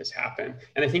to make this happen.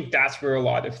 And I think that's where a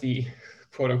lot of the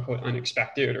quote unquote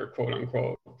unexpected or quote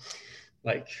unquote,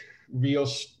 like real,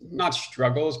 not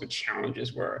struggles, but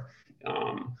challenges were.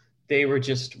 They were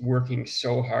just working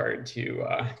so hard to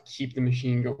keep the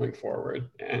machine going forward.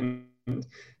 And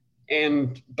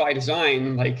by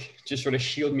design, like just sort of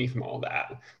shield me from all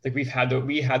that. Like we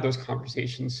had those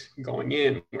conversations going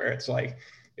in where it's like,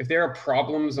 if there are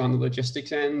problems on the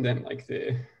logistics end, then like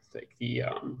the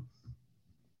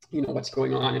what's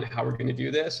going on and how we're going to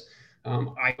do this,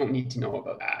 I don't need to know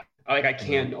about that. Like I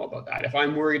can't know about that. If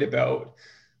I'm worried about,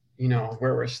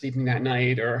 where we're sleeping that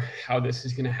night or how this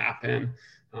is going to happen,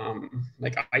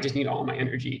 like I just need all my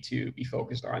energy to be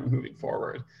focused on moving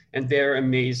forward. And they're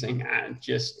amazing at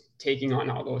just taking on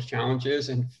all those challenges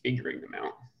and figuring them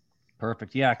out.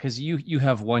 Perfect. Yeah, because you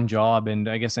have one job, and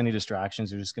I guess any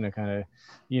distractions are just going to kind of,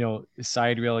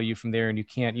 side rail you from there, and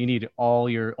you need all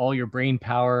your brain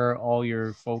power, all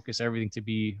your focus, everything to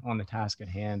be on the task at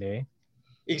hand, eh?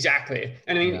 Exactly.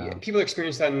 And I mean, people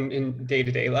experience that in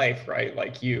day-to-day life, right?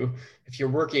 Like if you're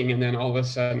working and then all of a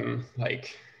sudden,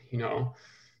 like,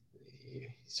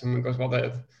 someone goes, well,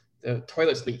 the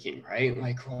toilet's leaking, right?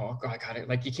 Like, oh God, I got it.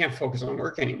 Like you can't focus on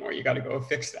work anymore. You got to go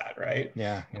fix that, right?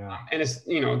 Yeah. And it's,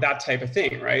 that type of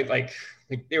thing, right? Like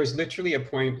there was literally a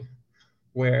point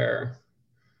where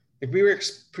like we were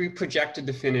projected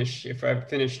to finish, if I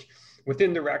finished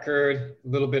within the record, a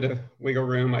little bit of wiggle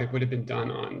room, I would have been done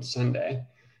on Sunday.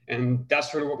 And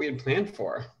that's sort of what we had planned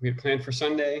for. We had planned for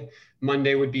Sunday.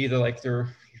 Monday would be the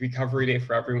recovery day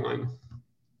for everyone.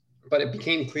 But it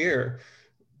became clear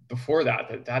before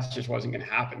that just wasn't going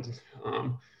to happen.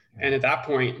 And at that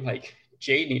point, like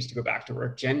Jade needs to go back to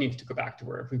work. Jen needs to go back to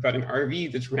work. We've got an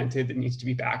RV that's rented that needs to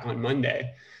be back on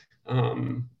Monday.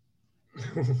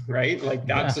 Right? Like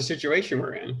that's the situation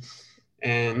we're in.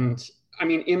 And I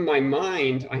mean, in my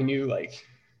mind, I knew like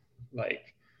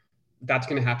that's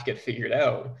going to have to get figured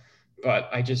out. But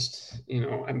I just,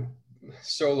 I'm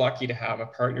so lucky to have a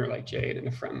partner like Jade and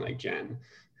a friend like Jen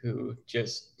who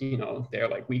just, they're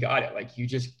like, we got it. Like, you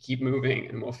just keep moving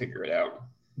and we'll figure it out.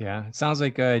 Yeah. It sounds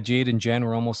like Jade and Jen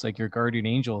were almost like your guardian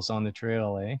angels on the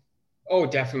trail, eh? Oh,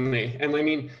 definitely. And I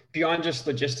mean, beyond just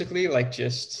logistically, like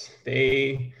just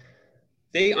they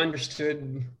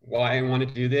understood why I wanted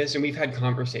to do this. And we've had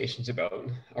conversations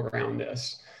around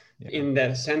this in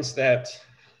the sense that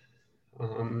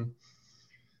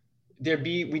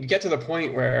we'd get to the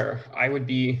point where I would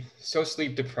be so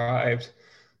sleep deprived,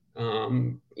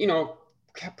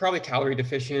 probably calorie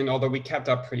deficient, although we kept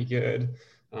up pretty good,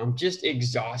 just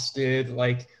exhausted.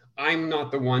 Like I'm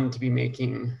not the one to be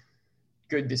making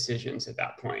good decisions at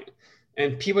that point.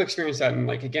 And people experience that in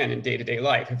in day-to-day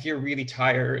life. If you're really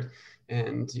tired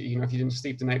and, if you didn't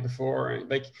sleep the night before,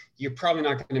 like you're probably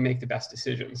not going to make the best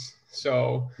decisions.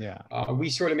 So we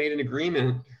sort of made an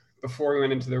agreement before we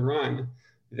went into the run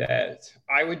that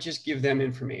I would just give them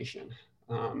information.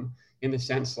 In the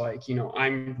sense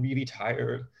I'm really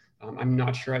tired. I'm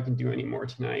not sure I can do any more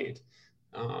tonight.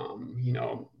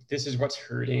 This is what's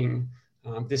hurting.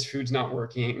 This food's not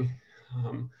working.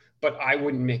 But I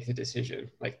wouldn't make the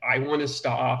decision. Like, I want to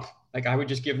stop. Like, I would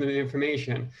just give them the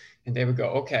information and they would go,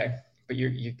 okay, but you're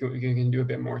going to do a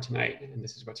bit more tonight. And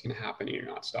this is what's going to happen. And you're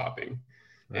not stopping.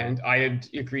 Right. And I had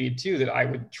agreed too, that I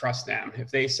would trust them.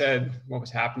 If they said what was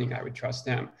happening, I would trust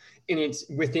them. And it's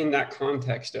within that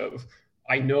context of,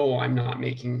 I know I'm not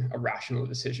making a rational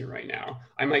decision right now.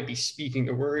 I might be speaking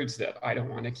the words that I don't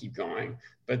want to keep going,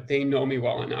 but they know me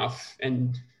well enough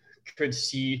and could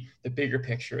see the bigger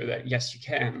picture that yes, you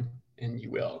can and you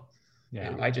will. Yeah.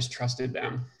 And I just trusted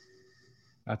them.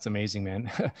 That's amazing,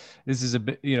 man. This is a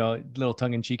bit, little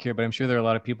tongue in cheek here, but I'm sure there are a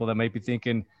lot of people that might be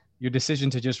thinking your decision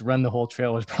to just run the whole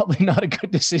trail was probably not a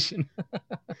good decision.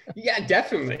 Yeah,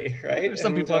 definitely. Right. There's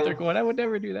some people out there going, I would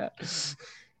never do that.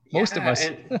 Most of us.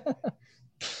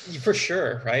 For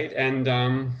sure. Right. And,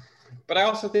 but I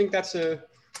also think that's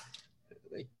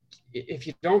if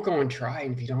you don't go and try,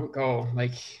 and if you don't go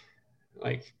like,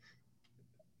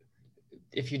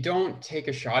 if you don't take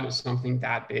a shot at something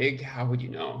that big, how would you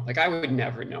know? Like, I would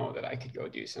never know that I could go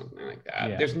do something like that.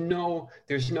 Yeah. There's no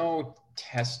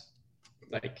test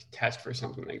for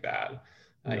something like that.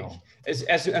 Like, no.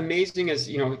 As amazing as,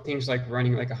 things like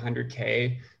running like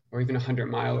 100K or even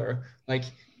 100-miler, like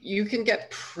you can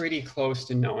get pretty close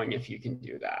to knowing if you can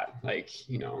do that. Like,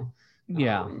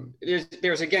 yeah.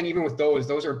 There's again, even with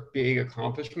those are big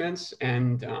accomplishments,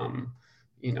 and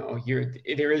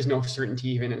there is no certainty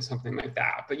even in something like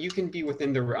that, but you can be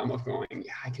within the realm of going,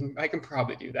 yeah, I can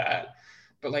probably do that.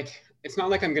 But like, it's not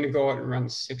like I'm going to go out and run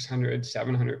 600,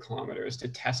 700 kilometers to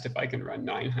test if I can run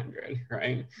 900.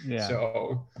 Right. Yeah.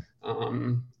 So,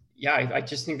 I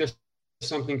just think there's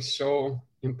something so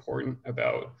important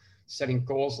about setting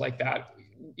goals like that,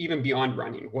 even beyond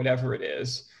running, whatever it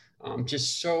is,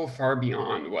 just so far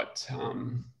beyond what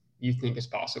you think is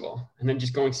possible, and then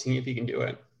just going, seeing if you can do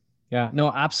it. Yeah,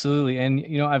 no, absolutely.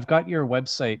 And, I've got your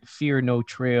website,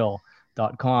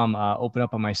 fearnotrail.com, open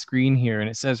up on my screen here. And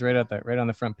it says right on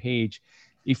the front page,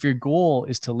 if your goal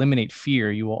is to eliminate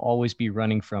fear, you will always be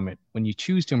running from it. When you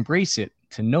choose to embrace it,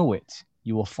 to know it,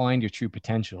 you will find your true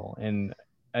potential. And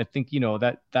I think,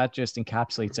 that just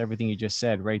encapsulates everything you just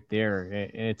said right there.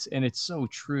 And it's so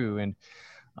true. And,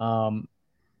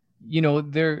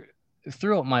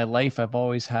 throughout my life, I've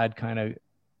always had kind of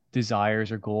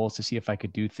desires or goals to see if I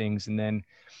could do things. And then,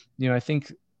 I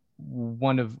think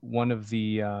one of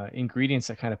the ingredients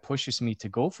that kind of pushes me to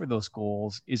go for those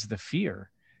goals is the fear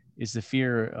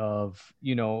of,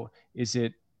 is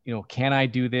it, can I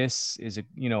do this? Is it,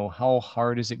 how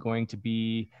hard is it going to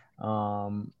be?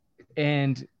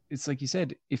 And it's like you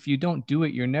said, if you don't do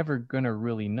it, you're never going to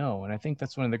really know. And I think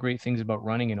that's one of the great things about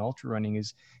running and ultra running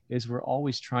is we're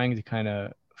always trying to kind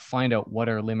of find out what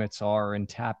our limits are and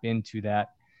tap into that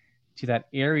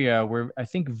area where I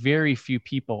think very few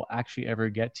people actually ever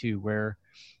get to, where,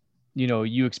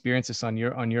 you experience this on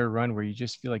your run, where you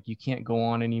just feel like you can't go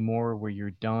on anymore, where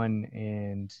you're done,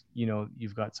 and,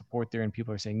 you've got support there and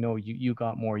people are saying, no, you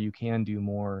got more, you can do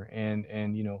more. And,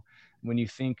 when you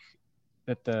think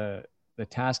that the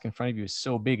task in front of you is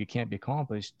so big, it can't be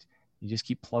accomplished, you just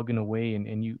keep plugging away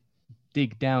and you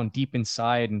dig down deep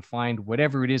inside and find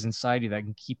whatever it is inside you that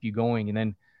can keep you going. And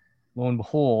then lo and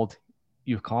behold,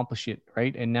 you accomplish it,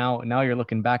 right? And now you're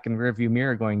looking back in the rearview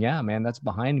mirror going, yeah, man, that's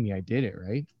behind me. I did it,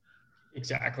 right?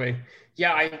 Exactly.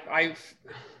 Yeah, I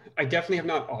definitely have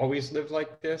not always lived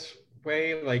like this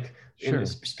way, like sure.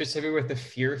 Specifically with the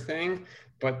fear thing,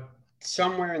 but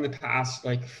somewhere in the past,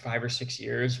 like 5 or 6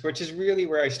 years, which is really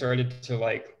where I started to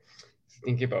like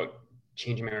think about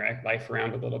changing my life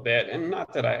around a little bit. And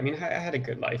not that I had a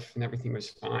good life and everything was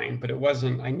fine, but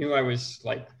I knew I was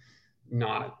like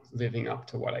not living up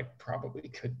to what I probably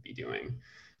could be doing.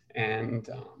 And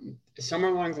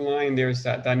somewhere along the line, there's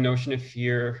that notion of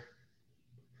fear,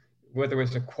 whether it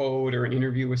was a quote or an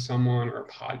interview with someone or a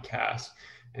podcast.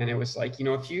 And it was like,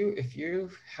 if you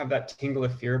have that tingle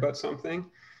of fear about something,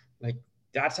 like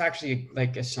that's actually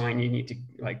like a sign you need to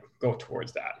like go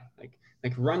towards that,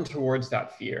 like run towards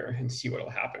that fear and see what'll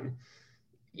happen.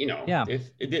 Yeah.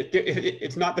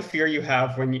 It's not the fear you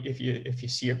have if you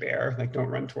see a bear, like don't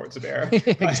run towards a bear.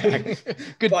 Exactly.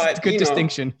 Good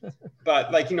distinction.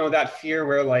 But like, that fear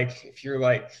where like, if you're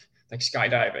like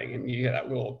skydiving and you get that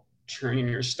little churn in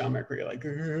your stomach where you're like,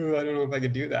 I don't know if I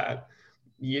could do that.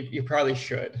 You probably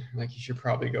should, like, you should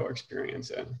probably go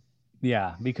experience it.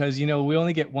 Yeah. Because, we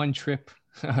only get one trip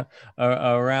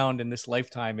around in this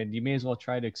lifetime, and you may as well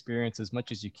try to experience as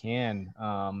much as you can,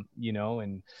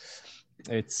 and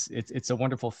it's a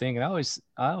wonderful thing. And I always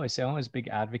say, I'm always a big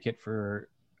advocate for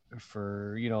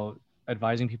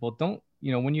advising people, don't,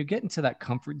 when you get into that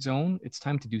comfort zone, it's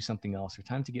time to do something else, or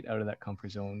time to get out of that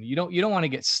comfort zone. You don't want to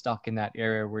get stuck in that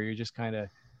area where you're just kind of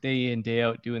day in, day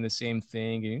out doing the same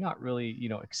thing, and you're not really,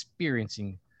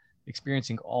 experiencing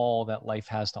all that life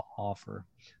has to offer.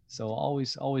 So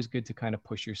always good to kind of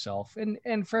push yourself,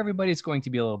 and for everybody, it's going to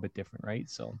be a little bit different, right?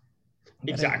 So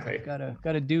exactly.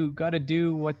 Gotta do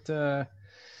what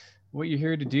what you're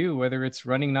here to do, whether it's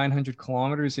running 900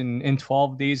 kilometers in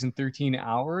 12 days and 13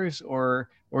 hours, or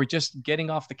just getting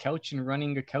off the couch and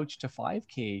running a couch to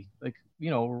 5K, like,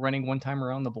 running one time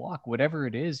around the block, whatever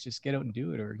it is, just get out and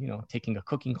do it. Or, taking a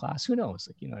cooking class, who knows?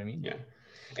 Like, you know what I mean? Yeah.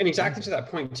 And exactly to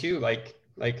that point too, like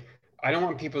I don't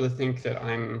want people to think that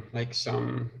I'm like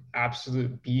some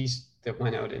absolute beast that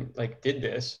went out and like did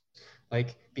this,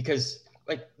 like, because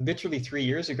like literally 3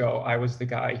 years ago, I was the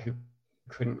guy who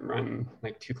couldn't run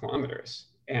like 2 kilometers.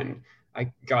 And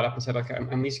I got up and said, okay, I'm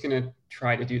at least going to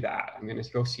try to do that. I'm going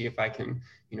to go see if I can,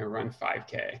 run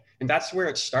 5K. And that's where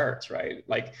it starts, right?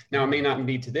 Like, now it may not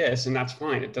lead to this, and that's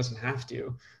fine. It doesn't have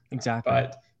to. Exactly.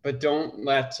 But don't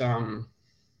let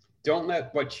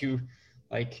what you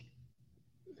like,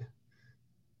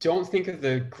 don't think of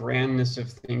the grandness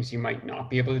of things you might not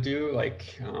be able to do,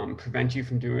 like prevent you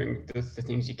from doing the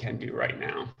things you can do right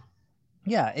now.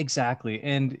 Yeah, exactly.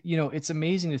 And, it's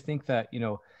amazing to think that,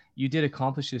 you did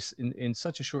accomplish this in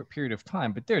such a short period of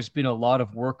time, but there's been a lot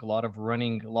of work, a lot of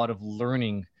running, a lot of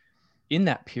learning in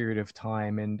that period of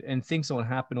time, and things don't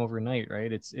happen overnight,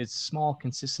 right? It's small,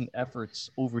 consistent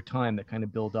efforts over time that kind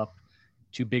of build up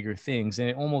to bigger things. And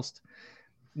it almost,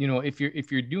 if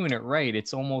you're doing it right,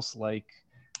 it's almost like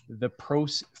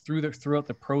throughout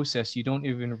the process, you don't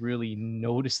even really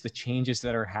notice the changes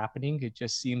that are happening. It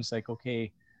just seems like,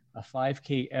 okay, a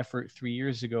 5K effort 3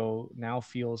 years ago now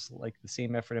feels like the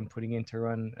same effort I'm putting in to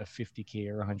run a 50K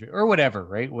or 100 or whatever,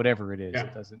 right? Whatever it is. Yeah.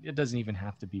 It doesn't even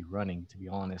have to be running, to be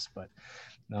honest. But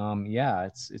yeah,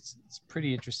 it's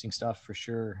pretty interesting stuff for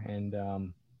sure. And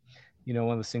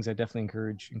one of those things I definitely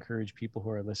encourage people who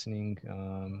are listening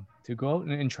to go out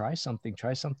and try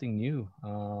something new,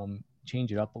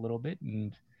 change it up a little bit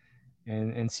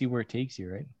and see where it takes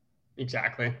you, right?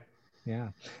 Exactly. Yeah.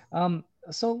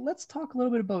 So let's talk a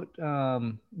little bit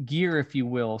about gear, if you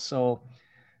will. So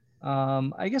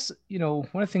I guess, one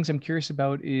of the things I'm curious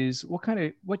about is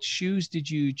what shoes did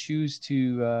you choose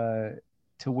to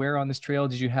wear on this trail?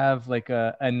 Did you have like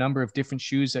a number of different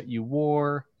shoes that you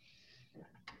wore?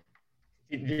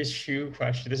 This shoe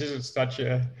question, this is such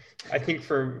a, I think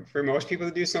for most people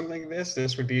to do something like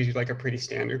this would be like a pretty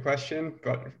standard question,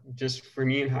 but just for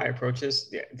me and how I approach this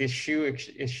shoe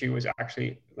issue was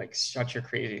actually like such a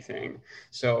crazy thing.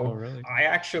 So really? I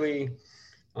actually,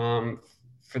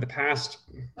 for the past,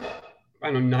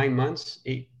 I don't know, 9 months,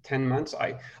 8-10 months,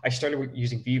 I started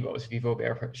using Vivo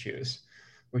barefoot shoes,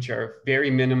 which are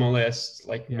very minimalist,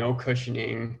 like no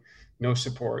cushioning, no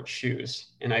support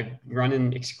shoes. And I've run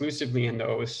in exclusively in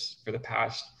those for the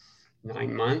past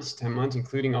 9 months, 10 months,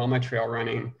 including all my trail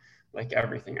running, like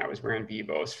everything. I was wearing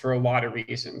Vivos for a lot of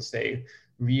reasons. They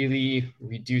really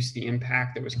reduced the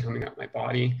impact that was coming up my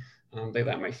body. They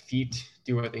let my feet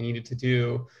do what they needed to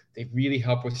do. They really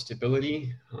help with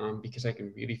stability because I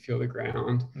can really feel the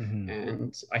ground. Mm-hmm.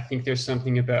 And I think there's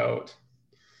something about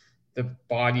the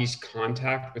body's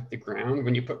contact with the ground.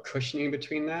 When you put cushioning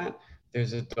between that,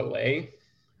 there's a delay.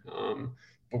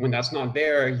 But when that's not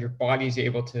there, your body's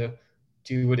able to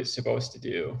do what it's supposed to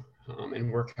do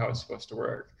and work how it's supposed to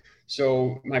work.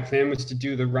 So my plan was to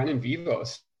do the run in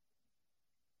Vivos,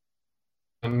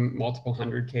 multiple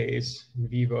 100Ks in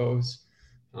Vivos.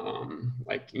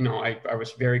 I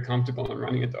was very comfortable in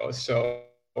running at those. So,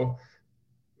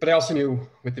 but I also knew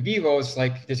with the Vivos,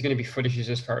 like there's going to be foot issues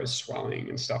as far as swelling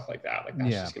and stuff like that. Like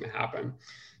that's just going to happen.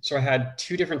 So I had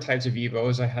 2 different types of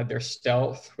Vivos. I had their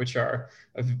Stealth, which are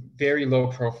a very low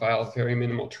profile, very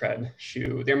minimal tread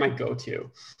shoe. They're my go-to.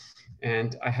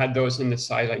 And I had those in the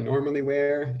size I normally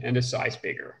wear and a size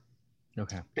bigger.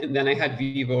 Okay. And then I had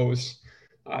Vivos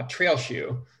trail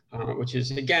shoe, which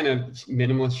is again a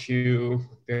minimalist shoe,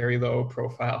 very low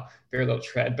profile, very low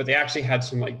tread, but they actually had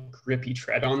some like grippy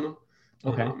tread on them.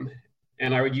 Okay.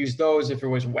 And I would use those if it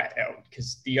was wet out,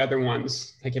 because the other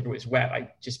ones, like if it was wet, I'd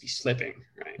just be slipping,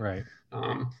 right? Right.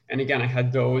 And again, I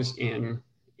had those in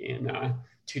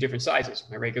 2 different sizes,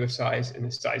 my regular size and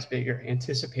a size bigger,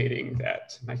 anticipating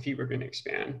that my feet were going to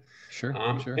expand. Sure.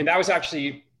 And that was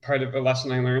actually part of a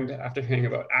lesson I learned after hearing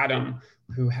about Adam,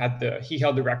 who he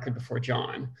held the record before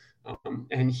John.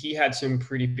 And he had some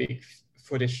pretty big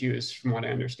foot issues from what I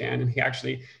understand. And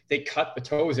they cut the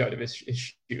toes out of his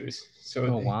shoes.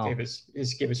 So they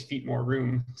give his feet more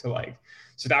room to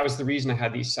so that was the reason I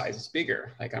had these sizes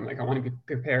bigger. I want to be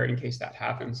prepared in case that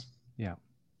happens. Yeah.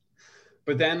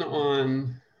 But then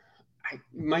I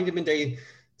might have been day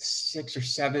 6 or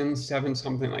 7,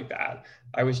 something like that.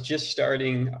 I was just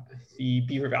starting the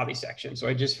Beaver Valley section. So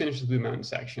I just finished the Blue Mountain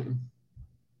section.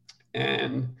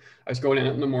 And I was going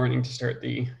in the morning to start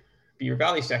the Beaver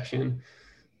Valley section.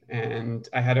 And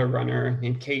I had a runner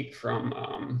named Kate from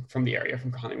the area,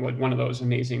 from Collingwood, one of those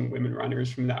amazing women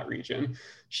runners from that region.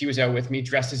 She was out with me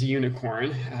dressed as a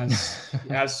unicorn,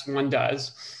 as one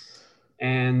does.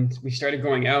 And we started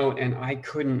going out, and I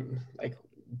couldn't like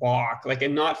walk, like,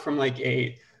 and not from like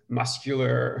a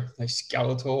muscular, like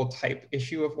skeletal type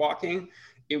issue of walking.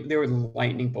 There were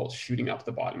lightning bolts shooting up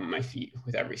the bottom of my feet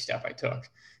with every step I took.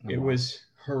 It was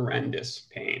horrendous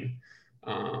pain.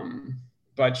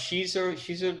 But she's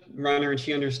a runner, and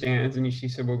she understands. And she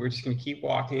said, well, we're just going to keep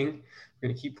walking. We're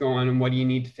going to keep going. And what do you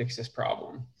need to fix this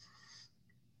problem?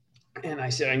 And I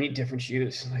said, I need different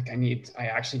shoes. Like I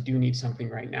actually do need something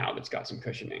right now that's got some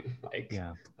cushioning. Like,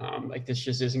 like this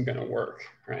just isn't going to work.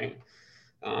 Right.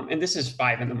 And this is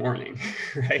 5 a.m,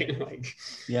 right? Like,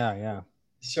 yeah.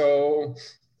 So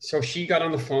she got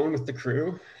on the phone with the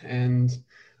crew, and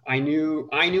I knew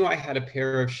I had a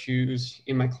pair of shoes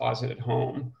in my closet at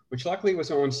home, which luckily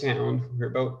was Owen Sound. We were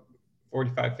about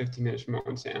 45, 50 minutes from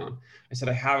Owen Sound. I said,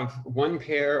 I have one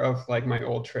pair of like my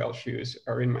old trail shoes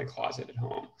are in my closet at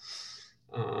home.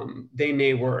 They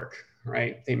may work,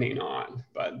 right? They may not,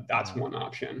 but that's one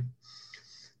option.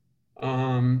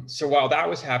 So while that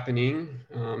was happening,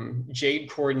 Jade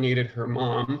coordinated her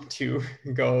mom to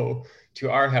go to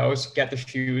our house, get the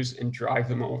shoes, and drive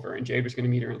them over. And Jade was going to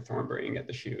meet her in Thornbury and get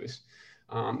the shoes.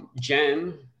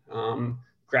 Jen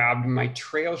grabbed my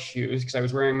trail shoes because I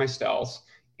was wearing my Stealths,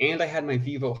 and I had my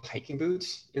Vivo hiking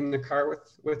boots in the car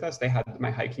with us. They had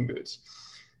my hiking boots.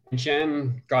 And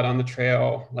Jen got on the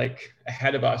trail like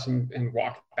ahead of us and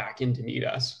walked back in to meet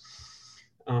us.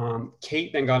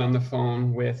 Kate then got on the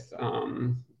phone with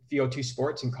VO2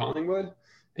 Sports in Collingwood.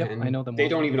 Yep, and I know them. They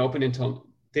don't even open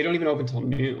until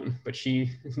noon, but she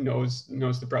knows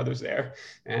the brothers there,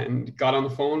 and got on the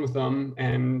phone with them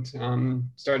and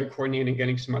started coordinating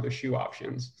getting some other shoe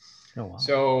options. Oh, wow.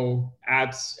 So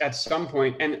at some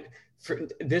point, and for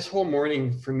this whole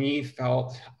morning for me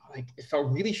felt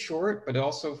really short, but it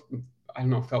also, I don't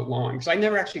know, felt long because I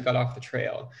never actually got off the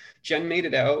trail. Jen made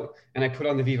it out, and I put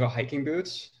on the Vivo hiking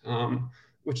boots,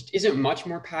 which isn't much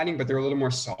more padding, but they're a little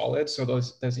more solid. So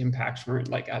those impacts weren't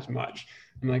like as much.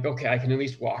 I'm like, okay, I can at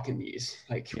least walk in these,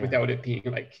 without it being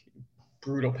like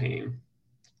brutal pain.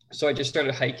 So I just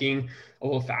started hiking a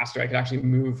little faster. I could actually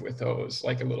move with those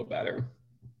like a little better.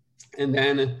 And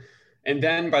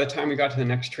then by the time we got to the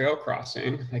next trail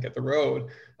crossing, like at the road,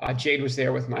 Jade was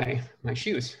there with my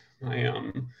shoes,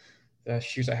 the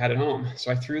shoes I had at home.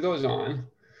 So I threw those on.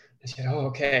 I said, oh,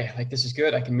 okay, like this is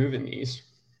good. I can move in these.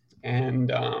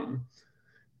 And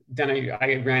then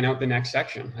I ran out the next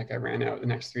section. Like I ran out the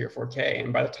next 3 or 4K.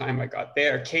 And by the time I got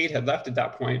there, Kate had left at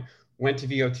that point, went to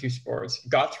VO2 Sports,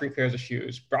 got 3 pairs of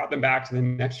shoes, brought them back to the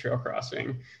next trail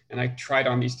crossing. And I tried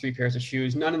on these 3 pairs of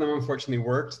shoes. None of them unfortunately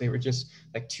worked. They were just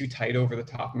like too tight over the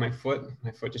top of my foot.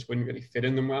 My foot just wouldn't really fit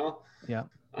in them well. Yeah.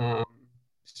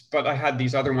 But I had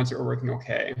these other ones that were working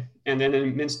okay. And then in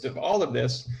the midst of all of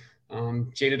this,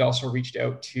 Jade had also reached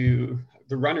out to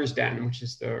the Runner's Den, which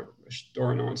is the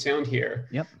store in Owen Sound here.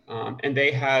 Yep. And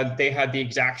they had the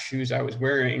exact shoes I was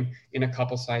wearing in a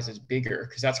couple sizes bigger,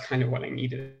 because that's kind of what I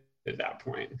needed at that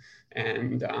point.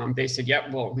 And they said,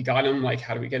 yep, well, we got them. Like,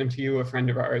 how do we get them to you? A friend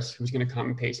of ours who was going to come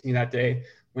and pace me that day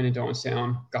went into Owen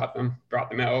Sound, got them, brought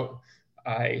them out.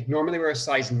 I normally wear a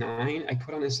size 9. I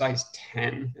put on a size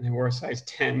 10, and I wore a size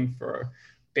 10 for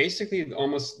basically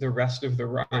almost the rest of the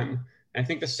run. And I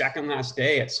think the second last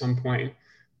day at some point,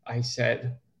 I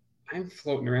said, I'm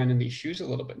floating around in these shoes a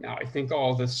little bit now. I think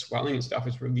all the swelling and stuff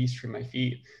is released from my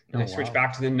feet. And I switched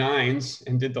back to the 9s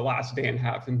and did the last day and a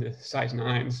half in the size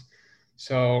 9s.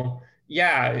 So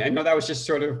yeah, I know that was just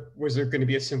sort of, was there going to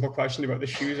be a simple question about the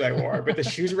shoes I wore, but the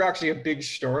shoes were actually a big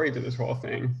story to this whole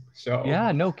thing. So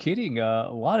yeah, no kidding. A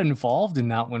lot involved in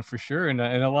that one for sure. And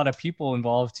a lot of people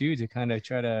involved too, to kind of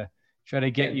try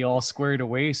to get you all squared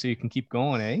away so you can keep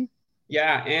going, eh?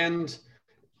 Yeah.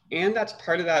 And that's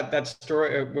part of that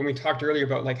story when we talked earlier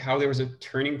about like how there was a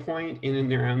turning point in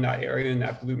and around that area in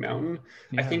that Blue Mountain.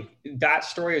 Yeah. I think that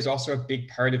story is also a big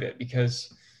part of it,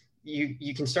 because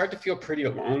you can start to feel pretty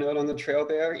alone out on the trail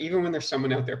there, even when there's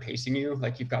someone out there pacing you,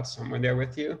 like you've got someone there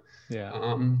with you. Yeah.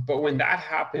 But when that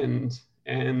happened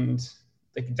and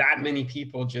like that many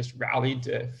people just rallied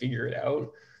to figure it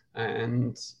out,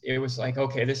 and it was like,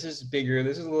 okay, this is bigger.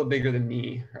 This is a little bigger than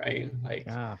me, right? Like,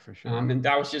 yeah, for sure. And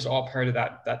that was just all part of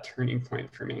that turning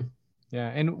point for me. Yeah.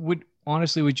 And would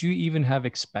you even have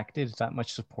expected that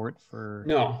much support for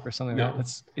something like that?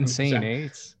 That's insane, 100%. Eh?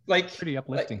 It's like pretty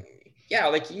uplifting.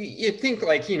 Like you'd think,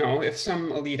 like, you know, if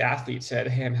some elite athlete said,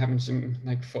 hey, I'm having some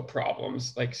like foot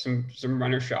problems, like some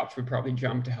runner shops would probably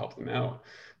jump to help them out.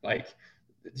 Like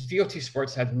VO2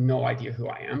 Sports had no idea who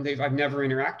I am. I've never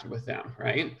interacted with them,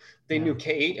 right? They knew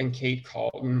Kate, and Kate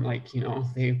called, and like, you know,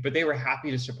 they were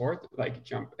happy to support like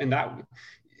Jump, and that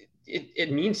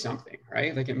it means something,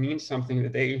 right? Like it means something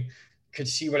that they could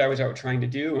see what I was out trying to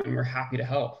do and were happy to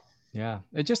help. Yeah,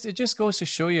 it just goes to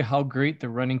show you how great the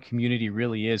running community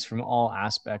really is from all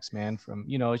aspects, man. From,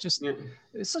 you know, it's just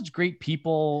it's such great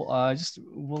people, just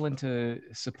willing to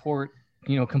support,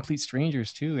 you know, complete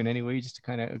strangers too in any way, just to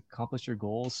kind of accomplish your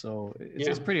goals. So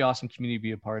it's a pretty awesome community to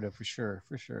be a part of, for sure.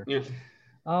 Yeah.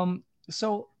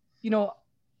 So, you know,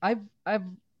 I've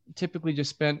typically just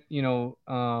spent, you know,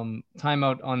 time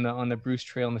out on the Bruce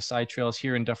Trail and the side trails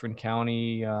here in Dufferin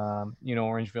County, you know,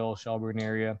 Orangeville, Shelburne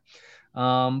area.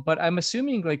 But I'm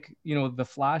assuming, like, you know, the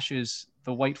flashes,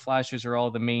 the white flashes are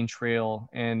all the main trail,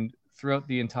 and throughout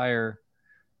the entirety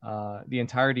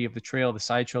of the trail, the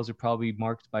side trails are probably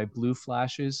marked by blue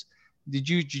flashes. Did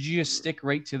you just stick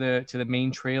right to the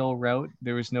main trail route?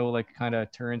 There was no like kind of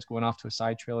turns going off to a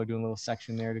side trail or doing a little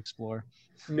section there to explore?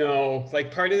 No,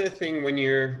 like part of the thing when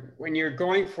you're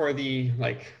going for the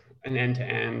like an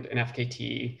end-to-end, an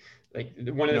FKT, like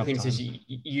one of the things is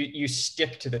you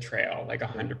stick to the trail like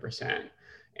 100%.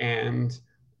 And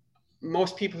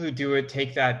most people who do it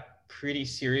take that pretty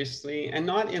seriously, and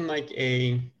not in like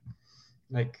a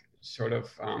sort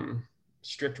of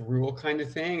strict rule kind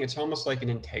of thing. It's almost like an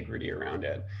integrity around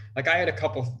it. Like I had a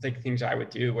couple like things I would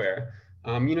do where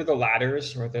you know, the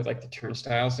ladders or the like the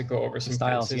turnstiles that go over some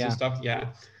fences and stuff. Yeah.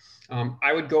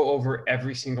 I would go over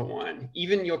every single one.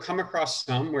 Even you'll come across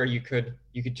some where you could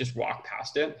just walk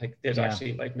past it. Like there's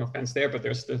actually like no fence there, but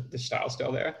there's the stile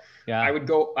still there. Yeah. I would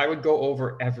go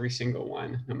over every single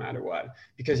one, no matter what,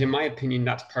 because in my opinion,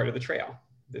 that's part of the trail.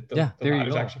 The ladder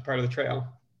is actually part of the trail.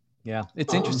 Yeah.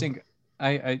 It's interesting.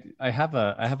 I have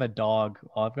a dog.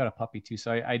 Well, I've got a puppy too.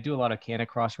 So I do a lot of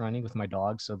canicross running with my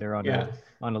dogs. So they're on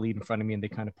a lead in front of me, and they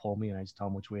kind of pull me, and I just tell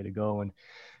them which way to go. And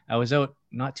I was out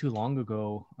not too long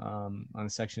ago on a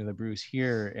section of the Bruce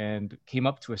here, and came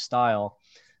up to a stile.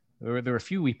 There were a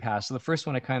few we passed. So the first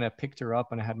one, I kind of picked her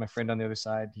up, and I had my friend on the other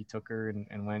side. He took her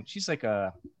and went. She's like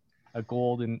a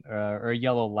golden or a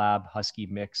yellow lab husky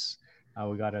mix.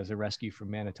 We got her as a rescue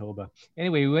from Manitoba.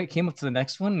 Anyway, we came up to the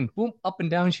next one, and boom, up and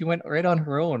down she went right on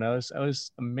her own. I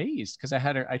was amazed because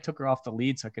I took her off the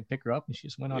lead so I could pick her up, and she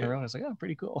just went on her own. I was like, oh,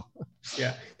 pretty cool.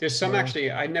 Yeah, there's some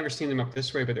actually, I'd never seen them up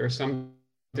this way, but there are some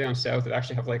down south that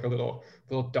actually have like a little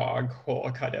dog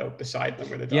hole cut out beside them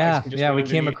where the dogs can just we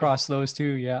came across those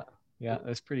too. Yeah,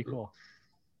 that's pretty cool.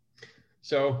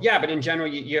 So yeah, but in general,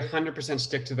 you 100%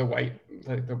 stick to the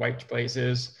white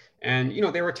blazes. And you know,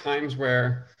 there were times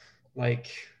where,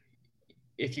 like,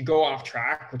 if you go off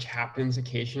track, which happens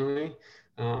occasionally,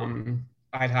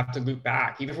 I'd have to loop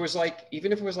back,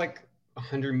 even if it was like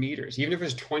 100 meters, even if it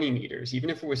was 20 meters, even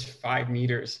if it was 5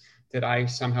 meters that I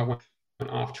somehow went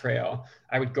off trail,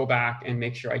 I would go back and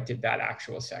make sure I did that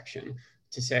actual section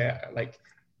to say, like,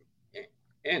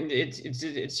 and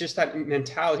it's just that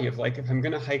mentality of like, if I'm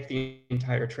going to hike the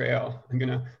entire trail, I'm going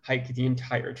to hike the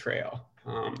entire trail.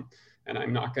 And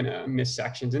I'm not going to miss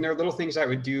sections. And there are little things I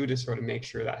would do to sort of make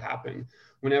sure that happened.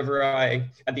 Whenever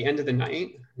at the end of the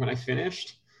night, when I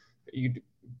finished, you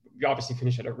obviously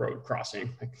finish at a road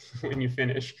crossing, like when you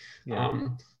finish.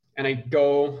 And I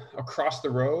go across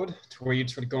the road to where you'd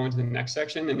sort of go into the next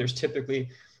section. And there's typically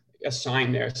a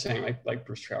sign there saying like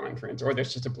Bruce Trail entrance, or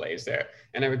there's just a blaze there.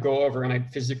 And I would go over and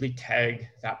I'd physically tag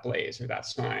that blaze or that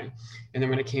sign. And then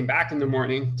when I came back in the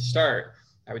morning to start,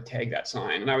 I would tag that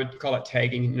sign, and I would call it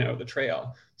tagging, you know, the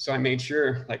trail. So I made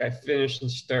sure like I finished and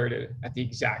started at the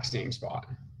exact same spot.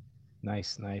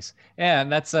 Nice. Yeah.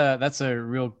 And that's a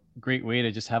real great way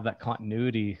to just have that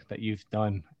continuity that you've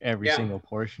done every single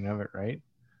portion of it. Right.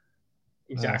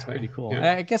 Exactly. That's pretty cool.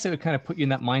 Yeah. I guess it would kind of put you in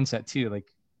that mindset too.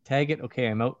 Like tag it. Okay.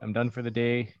 I'm out. I'm done for the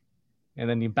day. And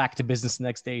then you're back to business the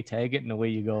next day, tag it, and away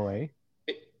you go. Eh?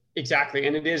 Exactly.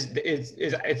 And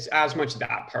it's as much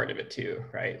that part of it too,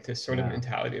 right? This sort of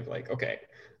mentality of like, okay,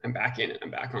 I'm back in it. I'm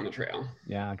back on the trail.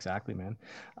 Yeah, exactly, man.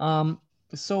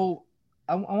 So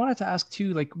I wanted to ask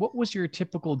too, like, what was your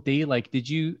typical day like? Did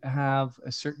you have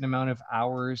a certain amount of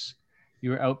hours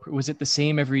you were out? Was it the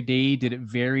same every day? Did it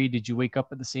vary? Did you wake up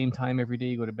at the same time every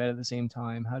day, go to bed at the same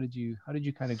time? How did you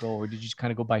kind of go, or did you just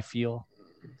kind of go by feel?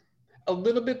 A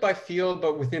little bit by feel,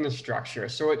 but within a structure.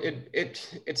 So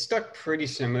it stuck pretty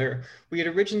similar. We had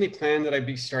originally planned that I'd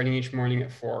be starting each morning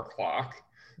at 4 o'clock.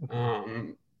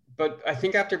 But I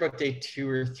think after about day 2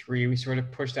 or 3, we sort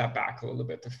of pushed that back a little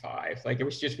bit to 5. Like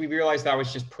we realized that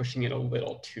was just pushing it a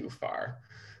little too far.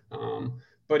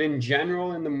 But in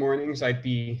general, in the mornings, I'd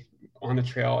be on the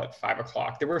trail at 5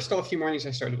 o'clock. There were still a few mornings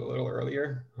I started a little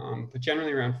earlier, but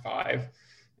generally around 5.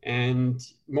 And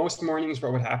most mornings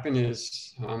what would happen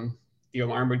is the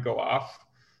alarm would go off.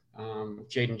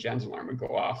 Jade and Jen's alarm would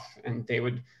go off, and they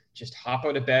would just hop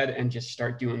out of bed and just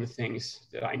start doing the things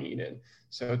that I needed.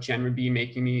 So Jen would be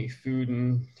making me food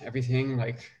and everything,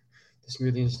 like the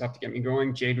smoothie and stuff to get me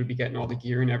going. Jade would be getting all the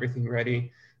gear and everything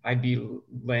ready. I'd be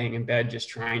laying in bed just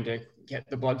trying to get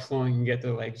the blood flowing and get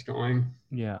the legs going.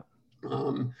 Yeah.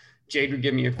 Jade would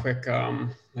give me a quick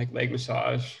like leg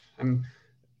massage. I'm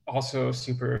also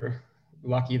super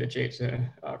lucky that Jade's a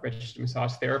registered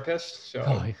massage therapist.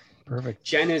 So perfect.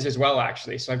 Jen is as well,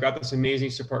 actually. So I've got this amazing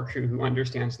support crew who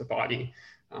understands the body.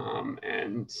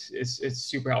 And it's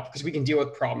super helpful because we can deal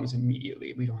with problems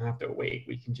immediately. We don't have to wait.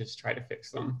 We can just try to fix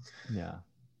them. Yeah.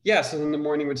 Yeah. So then the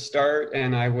morning would start,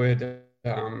 and I would,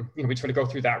 we'd sort of go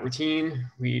through that routine.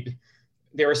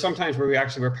 There were some times where we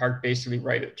actually were parked basically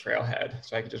right at the trailhead.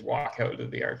 So I could just walk out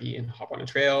of the RV and hop on a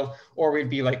trail, or we'd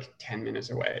be like 10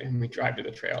 minutes away and we'd drive to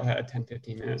the trailhead 10,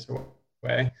 15 minutes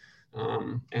away.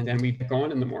 And then we'd get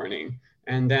going in the morning.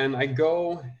 And then I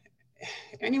go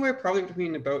anywhere probably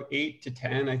between about 8 to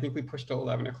 10. I think we pushed till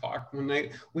 11 o'clock one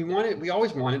night. We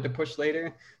always wanted to push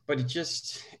later, but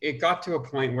it got to a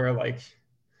point where like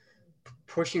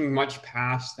pushing much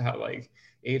past that, like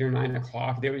 8 or 9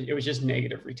 o'clock, it was just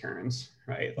negative returns,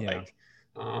 right? Yeah. Like,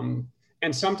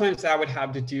 and sometimes that would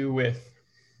have to do with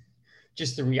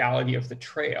just the reality of the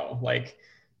trail. Like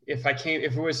if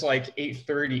it was like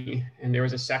 8:30 and there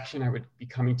was a section I would be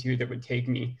coming to that would take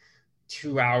me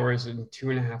 2 hours and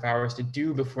 2.5 hours to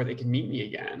do before they can meet me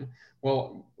again.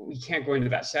 Well, we can't go into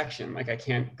that section. Like I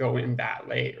can't go in that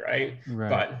late, right?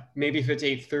 But maybe if it's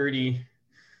 8:30,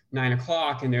 9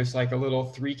 o'clock, and there's like a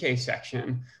little 3K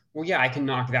section, well, yeah, I can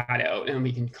knock that out and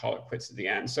we can call it quits at the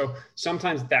end. So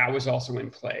sometimes that was also in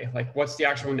play. Like what's the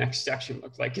actual next section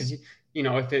look like? Because,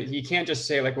 you can't just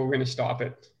say like, well, we're going to stop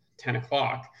at 10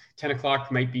 o'clock. 10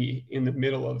 o'clock might be in the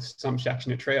middle of some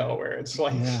section of trail where it's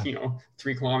like,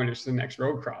 3 kilometers to the next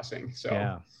road crossing.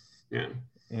 So,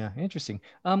 yeah. Interesting.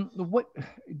 What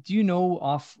do you know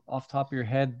off top of your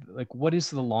head? Like what is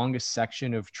the longest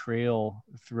section of trail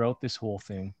throughout this whole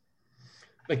thing?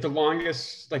 Like the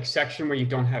longest section where you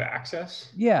don't have access?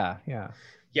 Yeah.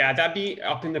 That'd be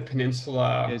up in the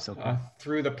peninsula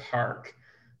through the park.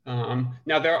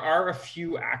 Now there are a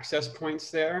few access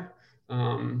points there,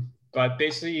 but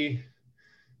basically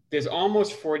there's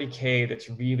almost 40K that's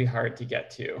really hard to get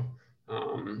to.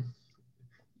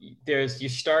 You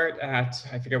start at,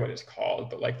 I forget what it's called,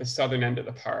 but like the southern end of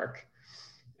the park.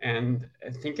 And I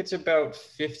think it's about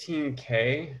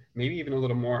 15K, maybe even a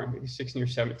little more, maybe 16 or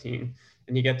 17.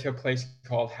 And you get to a place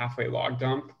called Halfway Log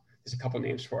Dump. There's a couple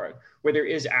names for it, where there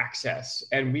is access.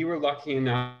 And we were lucky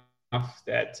enough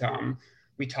that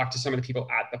we talked to some of the people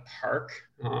at the park.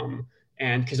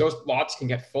 And because those lots can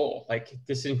get full, like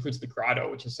this includes the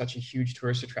grotto, which is such a huge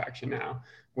tourist attraction now,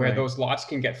 where those lots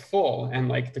can get full and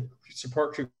like the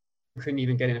support crew couldn't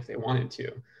even get in if they wanted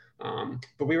to.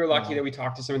 But we were lucky that we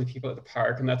talked to some of the people at the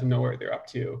park and let them know where they're up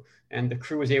to. And the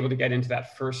crew was able to get into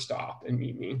that first stop and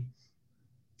meet me.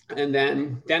 And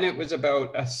then it was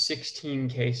about a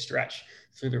 16K stretch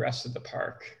through the rest of the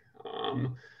park.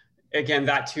 Again,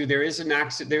 that too, there is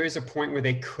a point where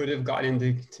they could have got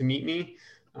in to meet me.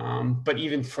 But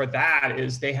even for that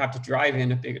they have to drive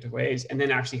in a bit of ways and then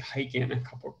actually hike in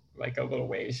a little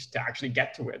ways to actually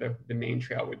get to where the main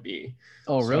trail would be.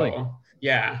 Oh, really?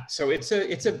 Yeah. So it's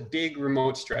a big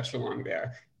remote stretch along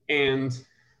there. And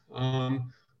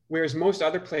whereas most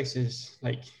other places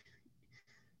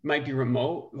might be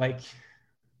remote,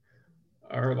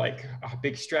 or like a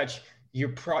big stretch,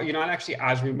 you're not actually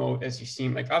as remote as you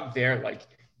seem. Like up there, like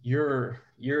you're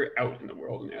out in the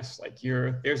wilderness. Like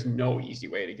there's no easy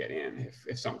way to get in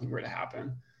if something were to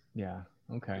happen. Yeah.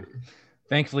 Okay.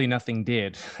 Thankfully, nothing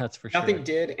did. That's for sure. Nothing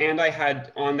did. And I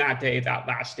had on that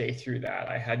last day through that,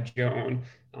 I had Joan,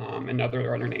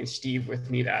 another runner named Steve with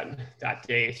me that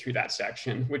day through that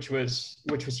section, which was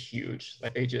huge.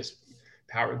 Like they just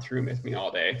powered through with me all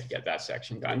day to get that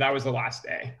section done. That was the last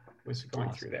day, was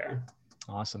going through there.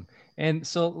 Awesome. And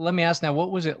so let me ask now,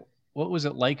 what was it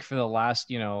like for the last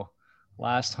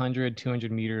 100,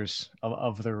 200 meters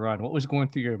of the run? What was going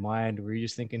through your mind? Were you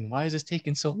just thinking, why is this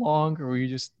taking so long? Or were you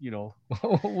just,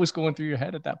 what was going through your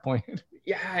head at that point?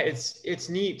 Yeah, it's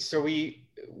neat. So the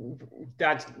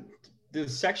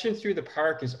section through the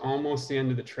park is almost the end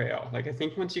of the trail. Like I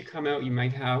think once you come out, you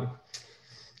might have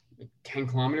 10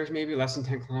 kilometers, maybe less than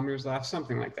 10 kilometers left,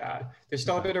 something like that. There's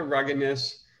still a bit of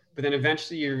ruggedness, but then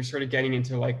eventually you're sort of getting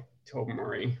into like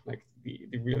Tobermory, like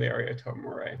the real area of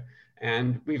Tobermory.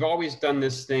 And we've always done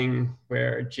this thing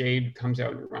where Jade comes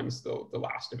out and runs the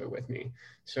last of it with me.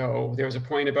 So there was a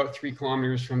point about 3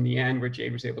 kilometers from the end where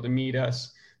Jade was able to meet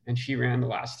us, and she ran the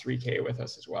last 3K with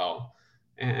us as well.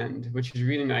 And which is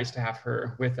really nice to have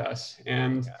her with us.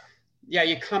 And yeah,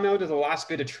 you come out of the last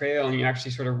bit of trail and you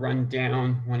actually sort of run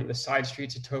down one of the side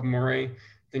streets of Tobermory.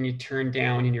 Then you turn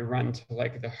down and you run to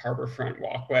like the harborfront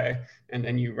walkway, and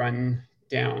then you run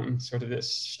down sort of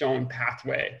this stone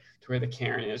pathway to where the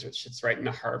cairn is, which sits right in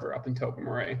the harbor up in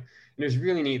Tobermory. And it was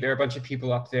really neat. There are a bunch of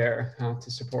people up there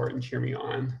to support and cheer me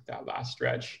on that last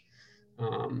stretch.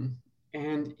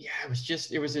 And yeah,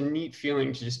 it was a neat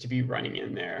feeling to be running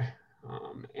in there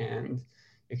and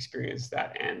experience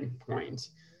that end point,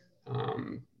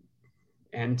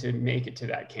 and to make it to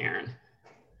that cairn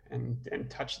and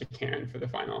touch the cairn for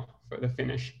the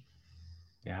finish.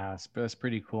 Yeah, that's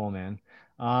pretty cool, man.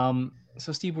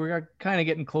 So Steve, we're kind of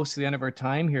getting close to the end of our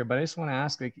time here, but I just want to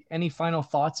ask, like, any final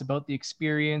thoughts about the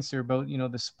experience or about,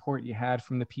 the support you had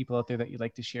from the people out there that you'd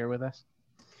like to share with us?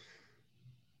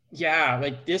 Yeah,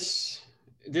 like this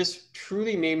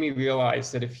truly made me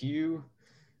realize that if you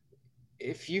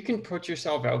can put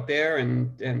yourself out there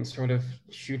and sort of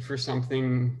shoot for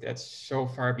something that's so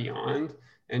far beyond,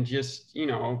 and just,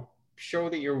 show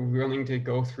that you're willing to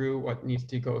go through what needs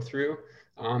to go through,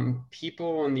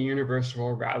 people in the universe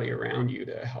will rally around you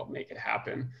to help make it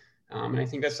happen. And I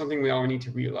think that's something we all need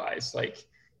to realize. Like,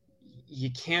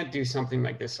 you can't do something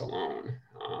like this alone.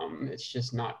 It's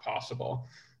just not possible.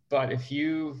 But if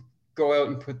you go out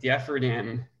and put the effort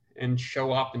in and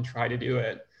show up and try to do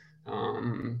it,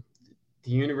 the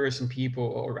universe and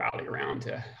people will rally around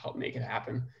to help make it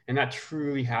happen. And that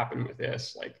truly happened with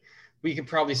this. Like, we could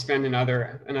probably spend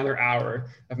another hour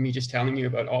of me just telling you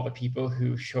about all the people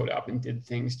who showed up and did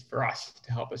things for us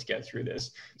to help us get through this.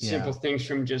 Simple things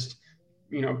from just,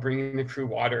 bringing the crew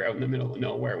water out in the middle of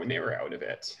nowhere when they were out of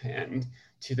it, and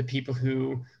to the people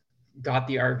who got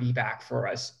the RV back for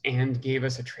us and gave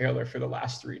us a trailer for the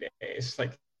last 3 days.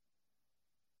 Like,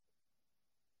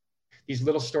 these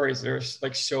little stories that are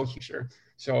like so huge.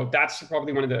 So that's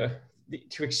probably one of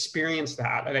to experience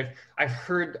that. And I've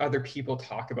heard other people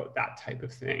talk about that type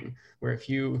of thing, where if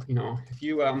you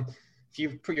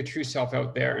put your true self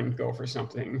out there and go for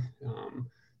something,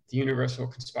 the universe will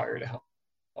conspire to help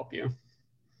you.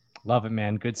 Love it,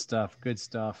 man. Good stuff.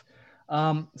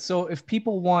 So if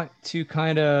people want to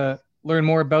kind of learn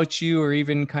more about you, or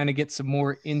even kind of get some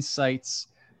more insights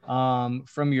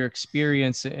from your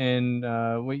experience and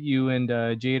what you and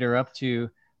Jade are up to,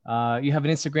 you have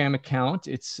an Instagram account.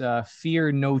 It's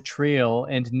Fear No Trail,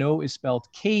 and no is spelled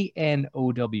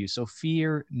KNOW. So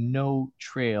Fear No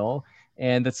Trail.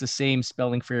 And that's the same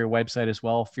spelling for your website as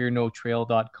well,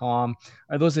 fearnotrail.com.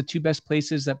 Are those the 2 best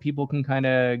places that people can kind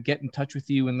of get in touch with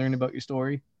you and learn about your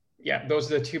story? Yeah,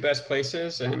 those are the 2 best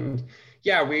places. And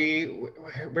yeah, we're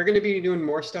going to be doing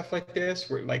more stuff like this.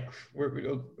 We're not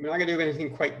going to do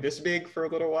anything quite this big for a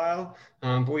little while,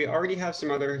 but we already have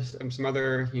some other some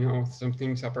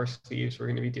things up our sleeves we're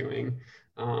going to be doing.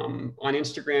 On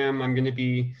Instagram, I'm going to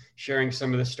be sharing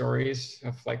some of the stories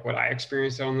of like what I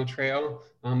experienced on the trail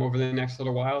over the next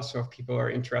little while. So if people are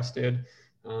interested,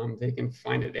 they can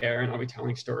find it there, and I'll be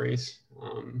telling stories.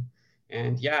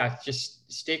 And yeah,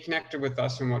 just stay connected with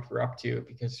us and what we're up to,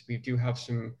 because we do have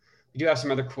some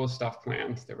other cool stuff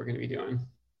planned that we're going to be doing.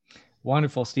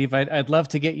 Wonderful, Steve. I'd love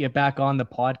to get you back on the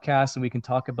podcast and we can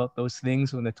talk about those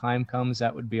things when the time comes.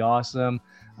 That would be awesome.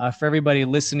 For everybody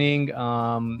listening,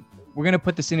 we're going to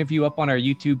put this interview up on our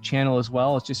YouTube channel as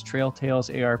well. It's just Trail Tales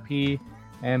ARP.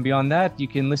 And beyond that, you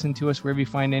can listen to us wherever you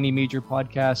find any major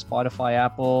podcasts, Spotify,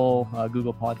 Apple,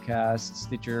 Google Podcasts,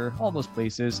 Stitcher, all those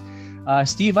places.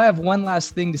 Steve, I have one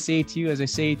last thing to say to you, as I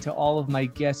say to all of my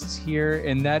guests here,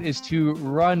 and that is to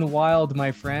run wild,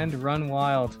 my friend. Run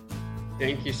wild.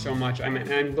 Thank you so much.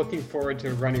 I'm looking forward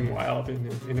to running wild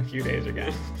in a few days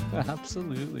again.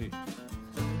 Absolutely.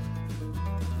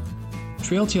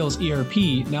 Trail Tales ERP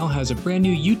now has a brand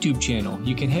new YouTube channel.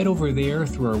 You can head over there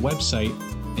through our website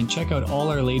and check out all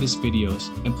our latest videos.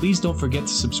 And please don't forget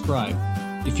to subscribe.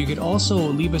 If you could also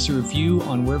leave us a review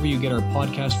on wherever you get our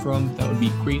podcast from, that would be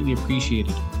greatly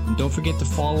appreciated. And don't forget to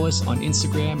follow us on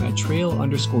Instagram at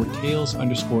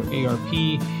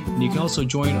trail_tales_ARP. And you can also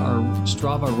join our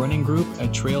Strava running group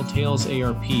at Trail Tales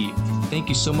ARP. Thank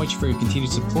you so much for your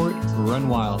continued support. Run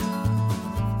wild.